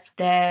have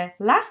the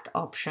last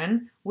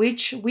option,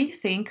 which we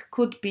think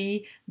could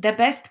be the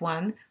best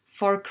one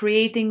for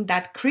creating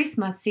that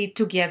Christmassy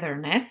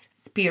togetherness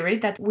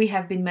spirit that we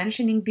have been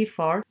mentioning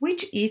before,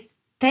 which is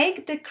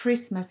take the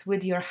Christmas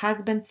with your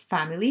husband's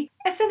family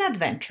as an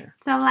adventure.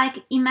 So like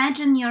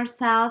imagine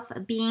yourself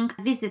being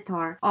a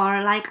visitor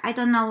or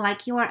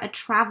you are a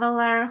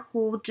traveler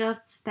who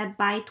just stepped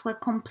by to a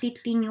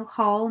completely new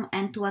home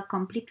and to a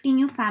completely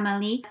new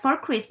family for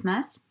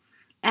Christmas.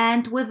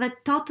 And with a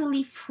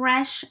totally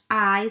fresh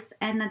eyes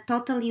and a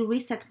totally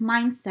reset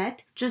mindset,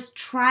 just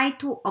try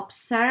to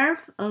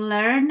observe,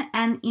 learn,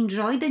 and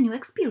enjoy the new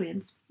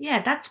experience. Yeah,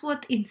 that's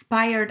what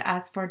inspired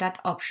us for that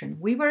option.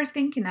 We were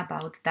thinking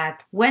about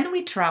that. When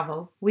we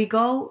travel, we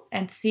go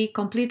and see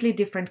completely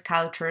different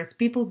cultures.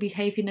 People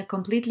behave in a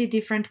completely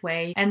different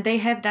way, and they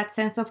have that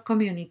sense of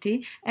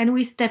community. And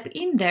we step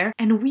in there,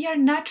 and we are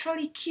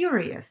naturally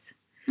curious.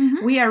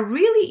 We are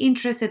really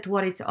interested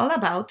what it's all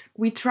about.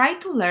 We try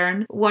to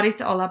learn what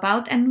it's all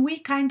about and we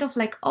kind of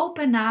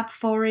open up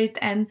for it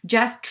and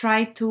just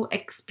try to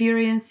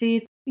experience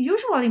it.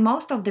 Usually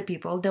most of the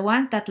people, the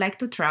ones that like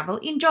to travel,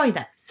 enjoy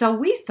that. So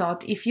we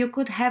thought if you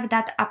could have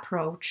that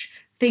approach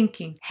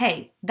thinking,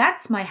 hey,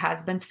 that's my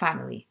husband's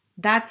family.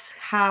 that's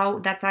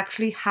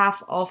actually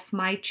half of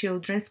my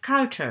children's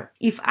culture.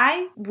 If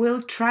I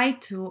will try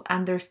to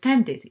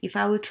understand it, if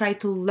I will try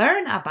to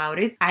learn about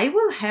it, I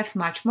will have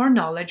much more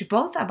knowledge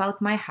both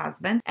about my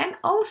husband and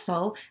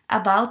also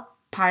about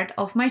part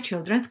of my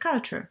children's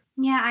culture.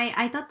 Yeah,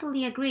 I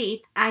totally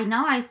agree. I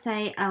know I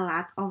say a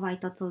lot of I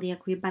totally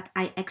agree, but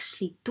I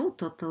actually do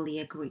totally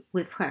agree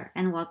with her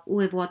and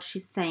with what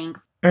she's saying.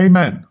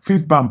 Amen.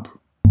 Fist bump.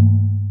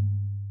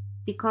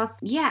 Because,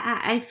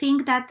 I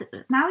think that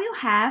now you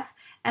have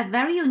a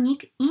very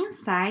unique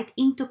insight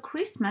into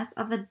Christmas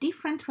of a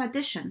different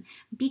tradition.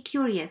 Be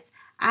curious,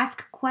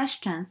 ask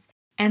questions.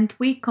 And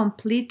we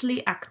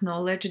completely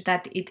acknowledge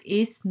that it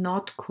is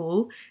not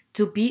cool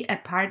to be a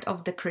part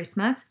of the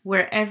Christmas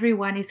where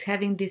everyone is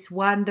having this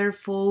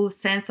wonderful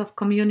sense of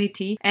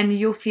community and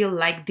you feel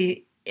like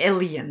the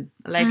alien,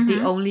 like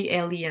the only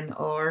alien,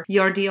 or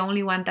you're the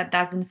only one that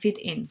doesn't fit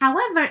in.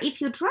 However,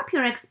 if you drop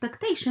your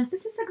expectations,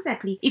 this is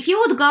exactly, if you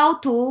would go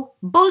to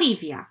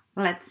Bolivia,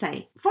 let's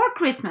say, for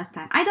Christmas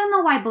time, I don't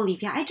know why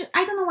Bolivia, I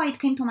don't know why it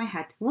came to my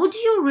head. Would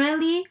you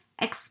really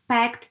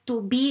expect to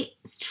be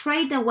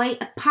straight away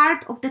a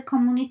part of the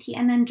community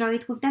and enjoy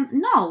it with them?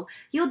 No,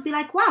 you would be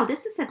like, wow,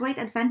 this is a great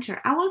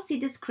adventure. I will see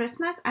this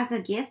Christmas as a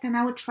guest and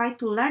I will try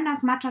to learn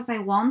as much as I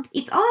want.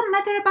 It's all a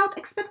matter about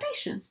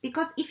expectations,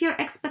 because if your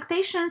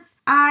expectations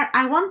are,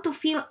 I want to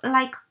feel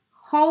like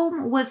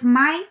home with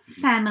my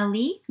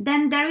family,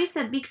 then there is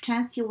a big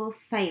chance you will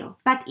fail.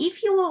 But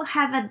if you will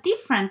have a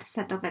different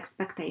set of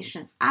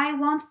expectations, I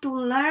want to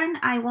learn,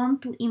 I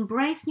want to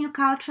embrace new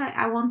culture,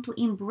 I want to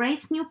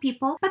embrace new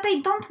people, but I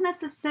don't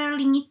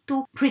necessarily need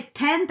to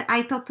pretend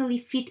I totally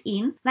fit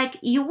in. Like,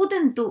 you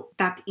wouldn't do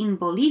that in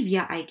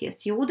Bolivia, I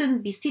guess. You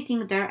wouldn't be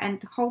sitting there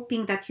and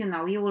hoping that,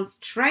 you will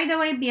straight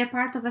away be a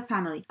part of a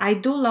family. I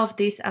do love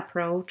this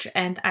approach,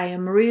 and I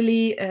am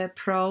really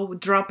pro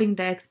dropping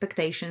the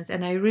expectations,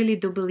 and I really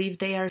do believe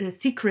they are the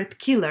secret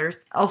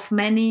killers of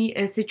many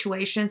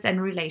situations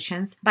and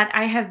relations. But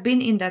I have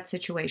been in that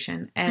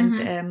situation,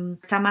 and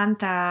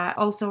Samantha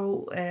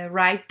also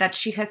writes that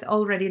she has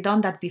already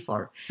done that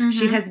before.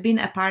 She has been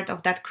a part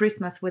of that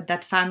Christmas with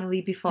that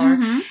family before,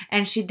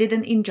 and she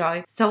didn't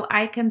enjoy. So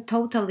I can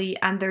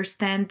totally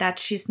understand that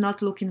she's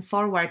not looking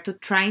forward to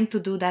trying to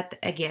do that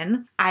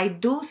again. I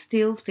do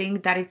still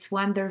think that it's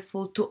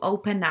wonderful to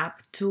open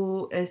up,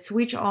 to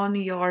switch on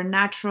your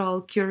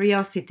natural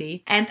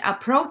curiosity and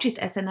approach it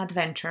as an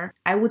adventure.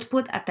 I would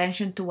put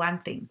attention to one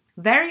thing.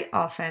 Very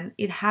often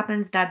it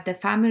happens that the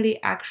family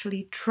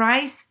actually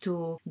tries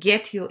to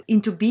get you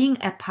into being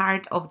a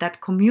part of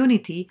that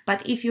community,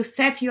 but if you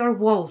set your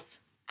walls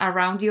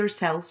around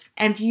yourself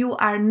and you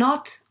are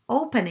not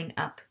opening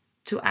up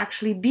to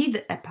actually be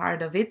a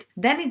part of it,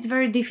 then it's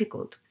very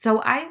difficult.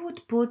 So I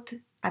would put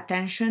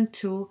attention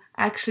to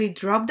actually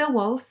drop the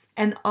walls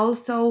and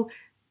also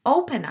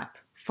open up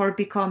for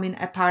becoming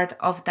a part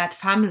of that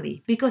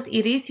family, because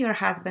it is your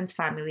husband's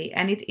family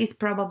and it is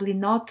probably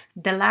not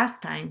the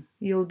last time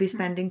you'll be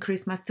spending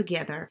Christmas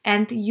together.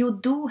 And you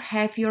do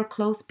have your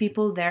close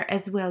people there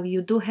as well.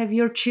 You do have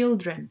your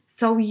children.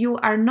 So you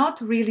are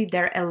not really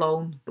there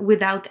alone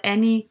without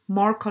any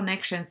more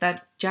connections than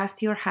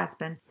just your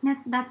husband.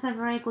 That's a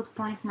very good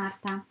point,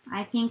 Marta.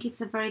 I think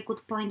it's a very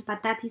good point,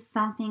 but that is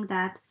something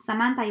that,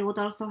 Samantha, you would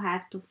also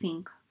have to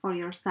think for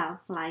yourself,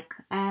 like,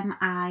 am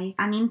I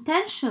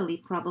unintentionally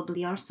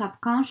probably or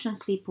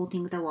subconsciously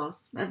putting the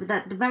walls?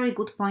 That's a very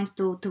good point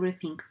to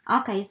rethink.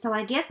 Okay, so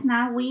I guess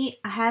now we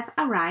have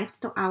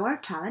arrived to our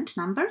challenge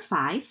number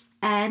 5,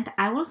 and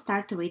I will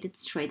start to read it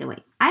straight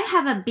away. I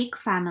have a big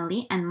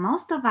family and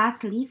most of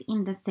us live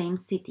in the same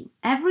city.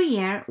 Every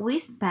year we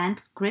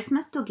spend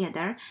Christmas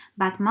together,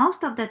 but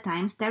most of the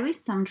times there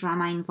is some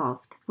drama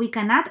involved. We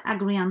cannot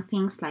agree on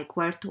things like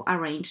where to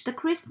arrange the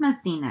Christmas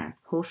dinner,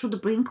 who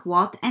should bring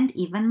what, and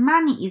even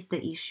money is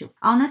the issue.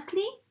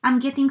 Honestly, I'm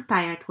getting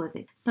tired with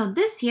it. So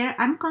this year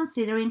I'm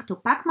considering to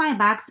pack my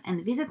bags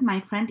and visit my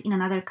friend in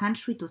another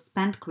country to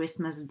spend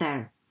Christmas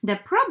there. The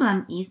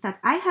problem is that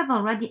I have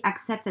already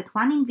accepted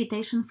one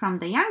invitation from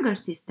the younger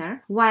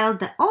sister, while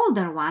the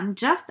older one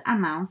just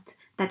announced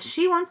that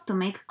she wants to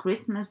make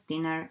Christmas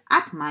dinner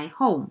at my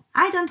home.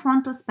 I don't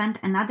want to spend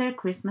another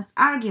Christmas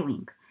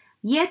arguing.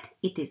 Yet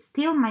it is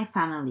still my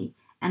family,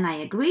 and I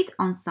agreed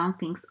on some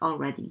things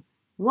already.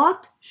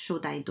 What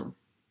should I do?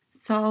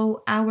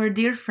 So our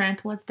dear friend,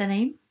 what's the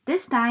name?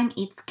 This time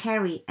it's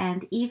Carrie,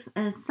 and if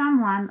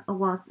someone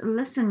was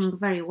listening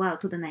very well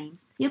to the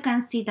names, you can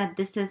see that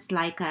this is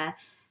like a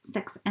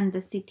Sex and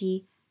the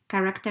City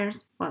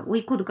characters. Well,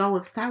 we could go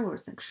with Star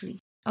Wars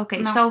actually.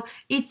 Okay, so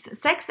it's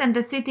Sex and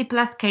the City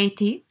plus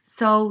Katie.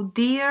 So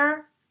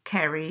dear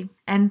Carrie,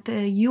 and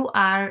you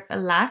are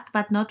last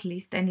but not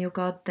least, and you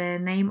got the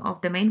name of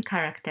the main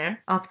character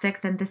of Sex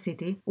and the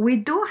City. We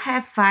do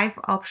have 5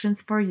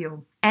 options for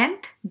you, and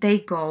they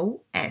go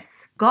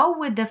as: go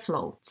with the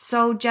flow.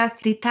 So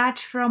just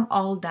detach from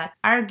all that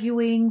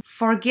arguing,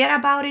 forget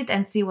about it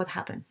and see what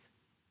happens.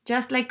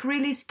 Just like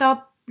really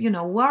stop,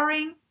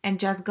 worrying and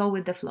just go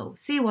with the flow.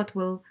 See what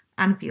will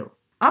unveil.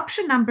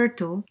 Option number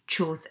 2,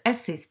 choose a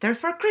sister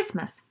for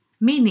Christmas.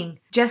 Meaning,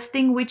 just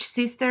think which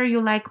sister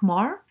you like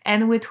more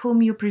and with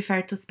whom you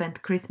prefer to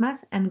spend Christmas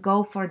and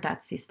go for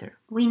that sister.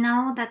 We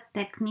know that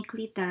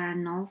technically there are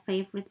no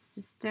favorite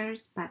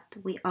sisters, but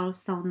we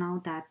also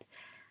know that,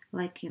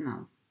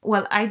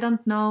 Well, I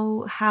don't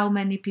know how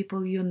many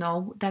people you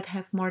know that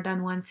have more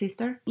than one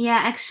sister.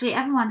 Yeah, actually,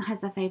 everyone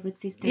has a favorite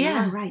sister.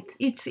 Yeah, You're right.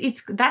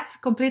 That's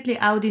completely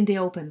out in the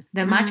open.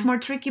 The much more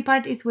tricky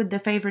part is with the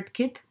favorite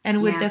kid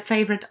and with the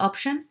favorite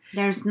option.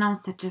 There's no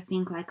such a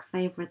thing like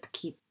favorite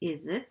kid,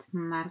 is it,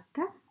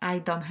 Marta? I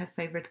don't have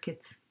favorite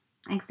kids.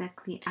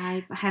 Exactly.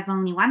 I have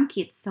only one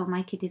kid, so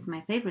my kid is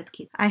my favorite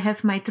kid. I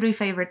have my 3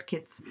 favorite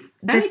kids.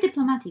 Very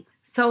diplomatic.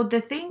 So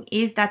the thing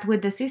is that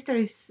with the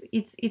sister,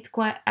 it's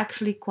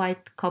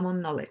quite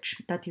common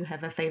knowledge that you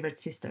have a favorite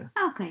sister.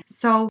 Okay.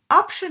 So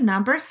option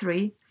number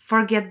 3,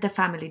 forget the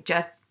family.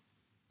 Just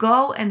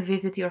go and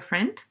visit your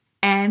friend.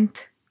 And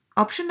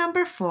option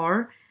number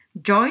 4,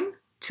 join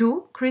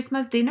 2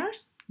 Christmas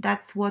dinners.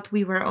 That's what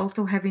we were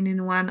also having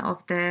in one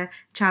of the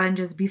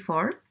challenges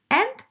before.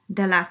 And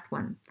the last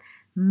one.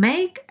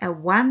 Make a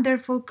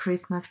wonderful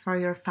Christmas for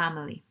your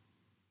family.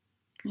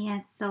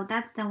 Yes, so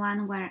that's the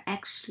one where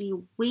actually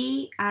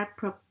we are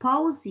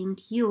proposing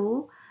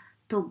you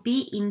to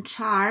be in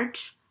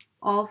charge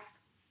of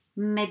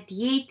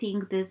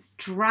mediating this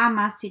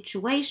drama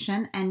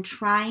situation and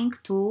trying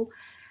to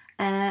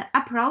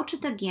approach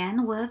it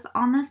again with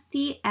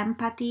honesty,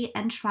 empathy,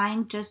 and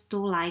trying just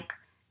to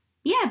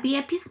be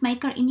a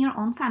peacemaker in your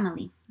own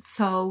family.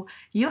 So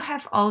you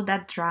have all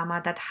that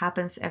drama that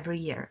happens every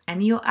year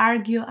and you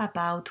argue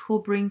about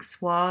who brings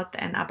what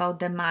and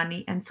about the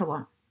money and so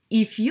on.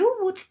 If you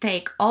would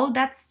take all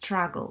that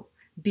struggle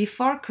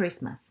before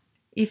Christmas,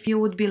 if you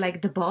would be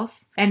like the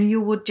boss and you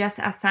would just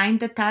assign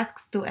the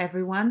tasks to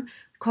everyone,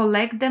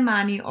 collect the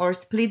money or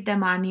split the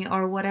money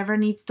or whatever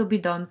needs to be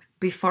done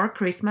before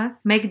Christmas,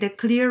 make the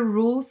clear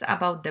rules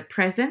about the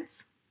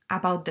presents,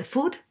 about the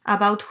food,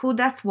 about who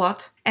does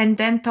what, and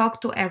then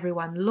talk to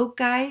everyone. Look,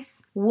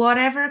 guys,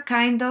 whatever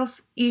kind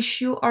of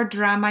issue or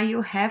drama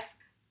you have,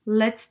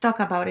 let's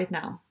talk about it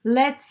now.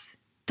 Let's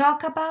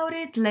talk about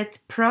it, let's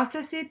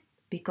process it,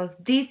 because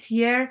this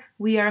year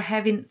we are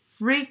having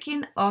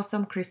freaking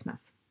awesome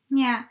Christmas.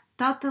 Yeah,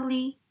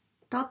 totally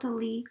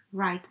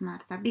right,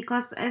 Marta,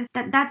 because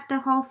that's the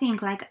whole thing.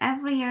 Like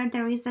every year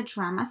there is a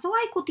drama, so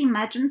I could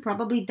imagine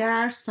probably there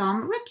are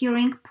some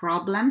recurring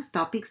problems,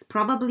 topics,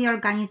 probably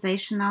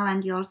organizational,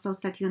 and you also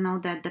said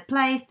that the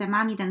place, the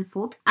money, then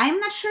food.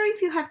 I'm not sure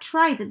if you have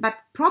tried it, but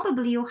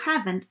probably you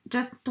haven't,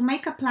 just to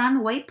make a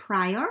plan way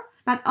prior.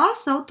 But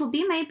also to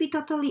be maybe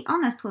totally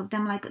honest with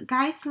them, like,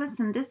 guys,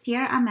 listen, this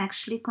year I'm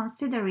actually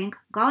considering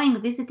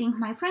visiting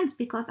my friends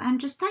because I'm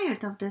just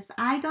tired of this.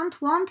 I don't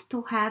want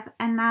to have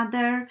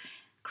another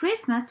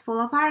Christmas full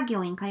of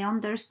arguing. I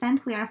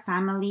understand we are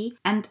family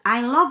and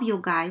I love you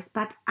guys,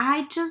 but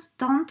I just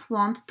don't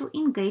want to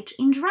engage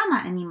in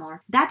drama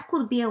anymore. That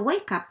could be a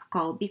wake-up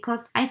call,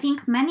 because I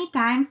think many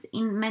times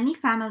in many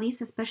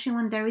families, especially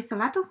when there is a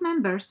lot of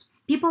members,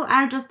 people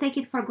are just take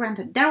it for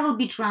granted. There will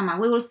be drama.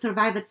 We will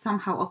survive it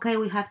somehow. Okay,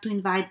 we have to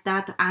invite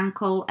that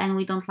uncle and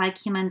we don't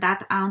like him, and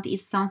that aunt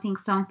is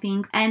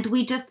something, and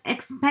we just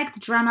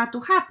expect drama to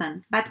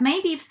happen. But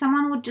maybe if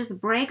someone would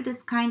just break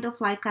this kind of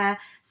like a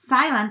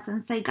silence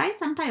and say,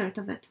 guys, I'm tired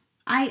of it.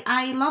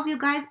 I love you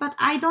guys, but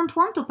I don't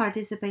want to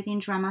participate in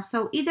drama.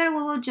 So either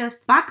we will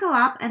just buckle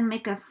up and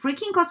make a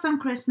freaking awesome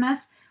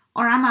Christmas,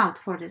 or I'm out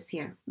for this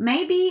year.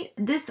 Maybe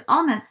this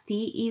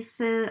honesty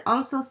is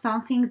also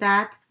something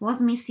that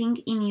was missing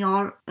in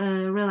your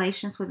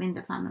relations within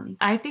the family.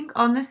 I think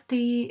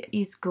honesty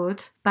is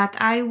good, but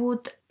I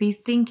would be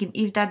thinking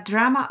if that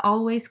drama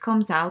always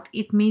comes out,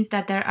 it means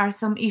that there are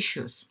some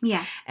issues.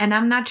 Yeah. And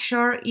I'm not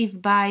sure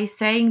if by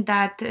saying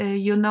that,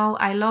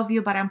 I love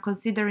you, but I'm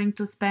considering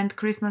to spend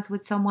Christmas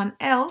with someone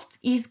else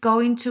is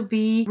going to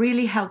be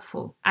really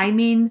helpful. I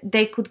mean,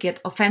 they could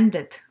get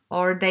offended.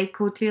 Or they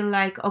could feel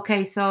like,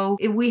 okay, so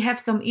if we have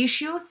some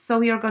issues,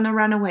 so you're going to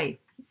run away.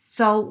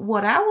 So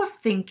what I was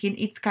thinking,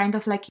 it's kind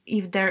of like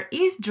if there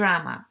is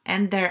drama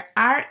and there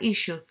are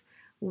issues,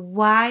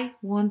 why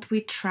won't we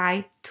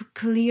try to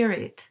clear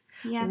it?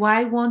 Yeah.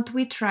 Why won't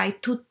we try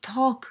to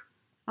talk?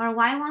 Or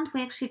why won't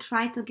we actually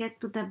try to get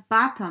to the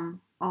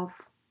bottom of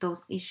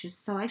those issues?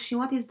 So actually,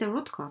 what is the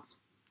root cause?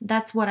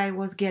 That's what I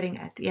was getting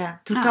at. Yeah,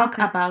 to talk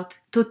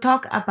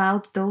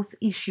about those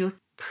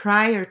issues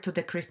prior to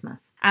the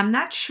Christmas. I'm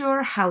not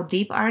sure how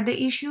deep are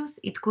the issues.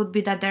 It could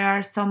be that there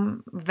are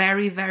some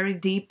very, very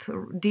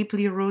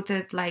deeply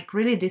rooted, like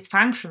really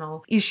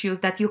dysfunctional issues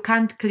that you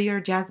can't clear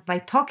just by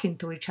talking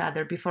to each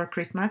other before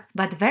Christmas.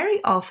 But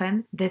very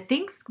often the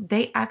things,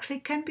 they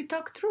actually can be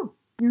talked through.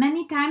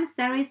 many times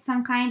there is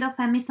some kind of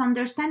a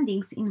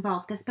misunderstandings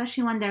involved,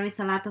 especially when there is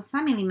a lot of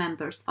family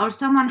members, or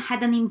someone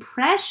had an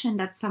impression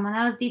that someone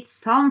else did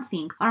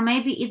something, or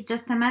maybe it's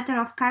just a matter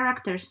of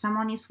characters.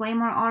 Someone is way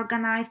more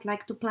organized,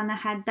 like to plan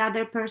ahead, the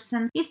other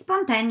person is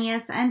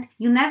spontaneous, and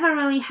you never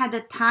really had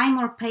a time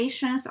or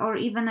patience or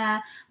even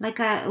a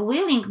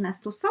willingness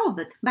to solve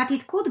it. But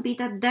it could be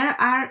that there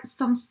are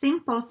some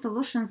simple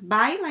solutions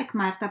by, like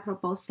Marta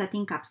proposed,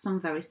 setting up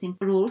some very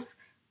simple rules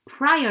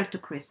prior to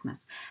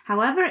Christmas.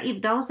 However,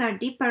 if those are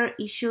deeper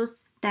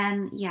issues,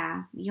 then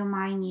you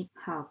might need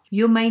help.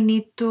 You may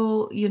need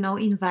to,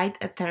 invite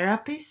a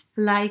therapist,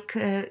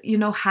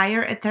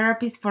 hire a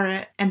therapist for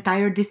an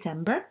entire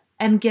December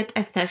and get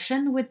a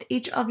session with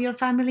each of your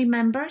family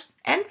members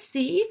and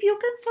see if you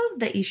can solve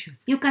the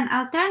issues. You can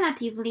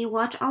alternatively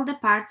watch all the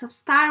parts of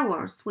Star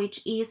Wars,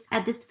 which is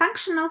a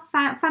dysfunctional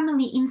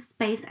family in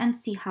space, and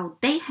see how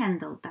they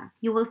handle that.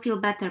 You will feel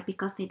better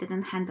because they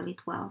didn't handle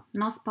it well.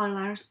 No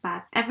spoilers,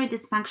 but every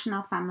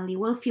dysfunctional family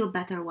will feel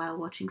better while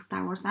watching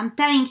Star Wars. I'm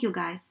telling you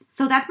guys.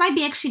 So that might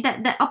be actually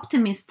the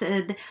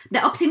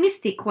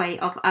optimistic way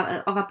of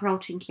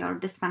approaching your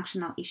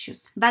dysfunctional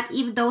issues. But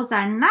if those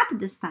are not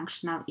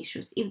dysfunctional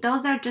issues, if those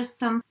are just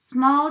some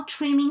small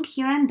trimming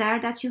here and there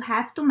that you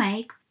have to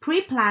make,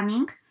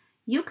 pre-planning,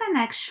 you can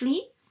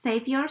actually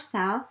save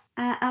yourself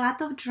a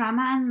lot of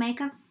drama and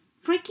make a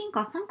freaking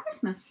awesome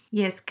Christmas.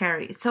 Yes,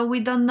 Carrie. So we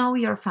don't know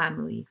your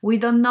family. We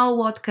don't know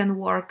what can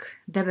work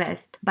the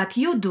best, but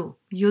you do.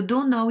 You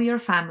do know your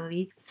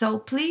family. So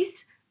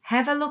please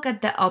have a look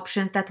at the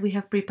options that we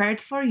have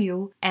prepared for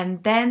you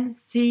and then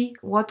see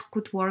what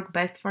could work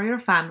best for your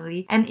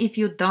family. And if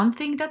you don't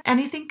think that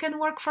anything can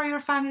work for your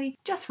family,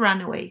 just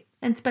run away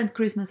and spend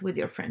Christmas with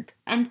your friend.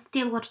 And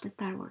still watch the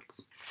Star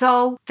Wars.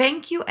 So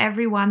thank you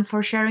everyone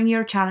for sharing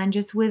your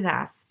challenges with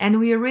us. And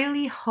we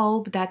really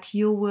hope that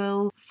you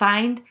will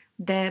find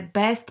the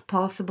best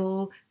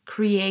possible,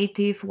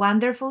 creative,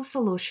 wonderful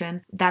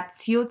solution that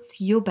suits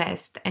you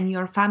best and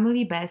your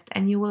family best,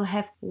 and you will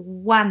have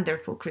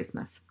wonderful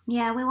Christmas.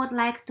 Yeah, we would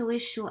like to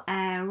wish you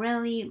a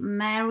really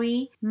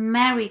Merry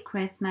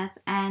Christmas,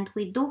 and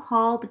we do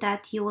hope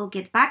that you will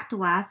get back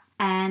to us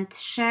and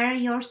share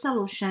your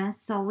solutions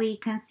so we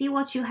can see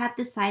what you have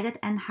decided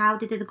and how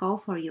did it go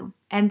for you.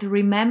 And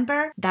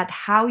remember that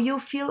how you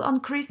feel on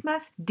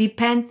Christmas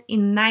depends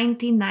in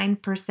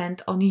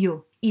 99% on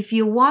you. If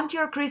you want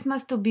your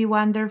Christmas to be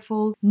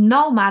wonderful,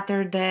 no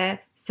matter the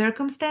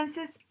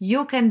circumstances,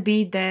 you can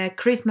be the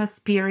Christmas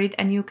spirit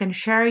and you can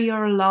share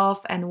your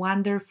love and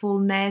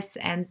wonderfulness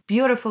and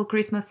beautiful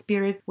Christmas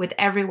spirit with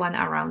everyone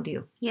around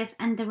you. Yes,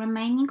 and the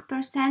remaining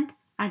percent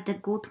are the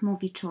good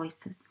movie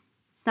choices.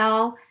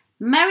 So,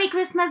 Merry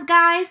Christmas,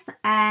 guys,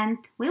 and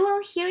we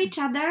will hear each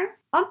other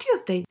on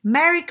Tuesday.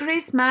 Merry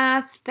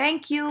Christmas!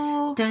 Thank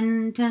you!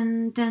 Dun,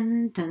 dun,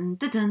 dun, dun,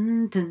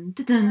 dun, dun, dun,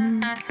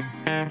 dun.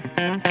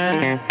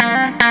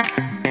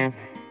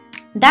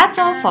 That's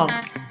all,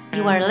 folks.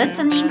 You are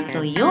listening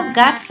to You've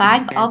Got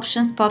 5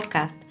 Options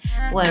podcast,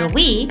 where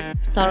we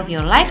solve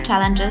your life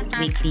challenges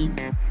weekly.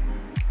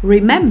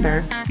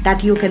 Remember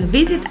that you can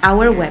visit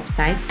our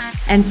website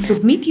and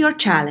submit your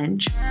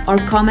challenge or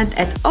comment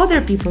at other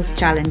people's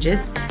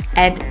challenges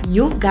at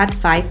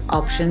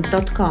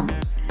you'vegotfiveoptions.com.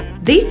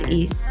 This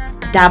is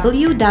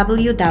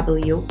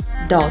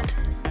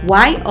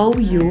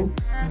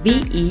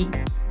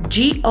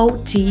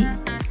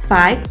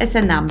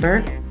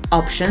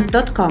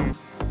www.youvegot5options.com.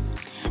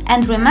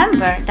 And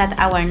remember that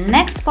our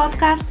next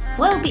podcast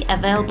will be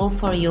available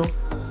for you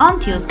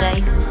on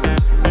Tuesday.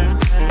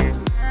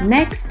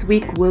 Next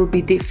week will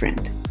be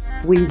different.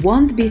 We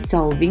won't be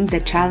solving the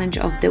challenge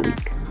of the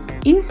week.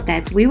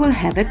 Instead, we will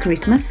have a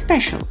Christmas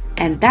special,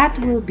 and that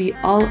will be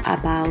all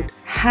about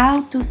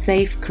how to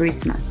save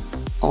Christmas,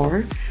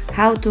 or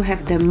how to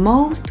have the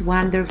most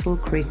wonderful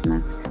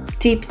Christmas,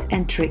 tips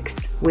and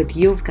tricks with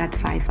You've Got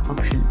 5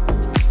 Options.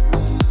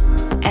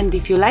 And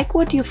if you like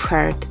what you've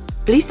heard,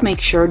 please make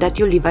sure that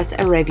you leave us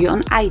a review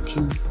on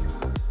iTunes.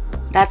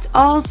 That's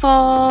all,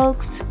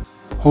 folks!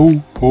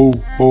 Ho, ho,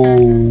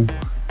 ho!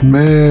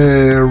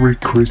 Merry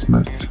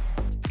Christmas!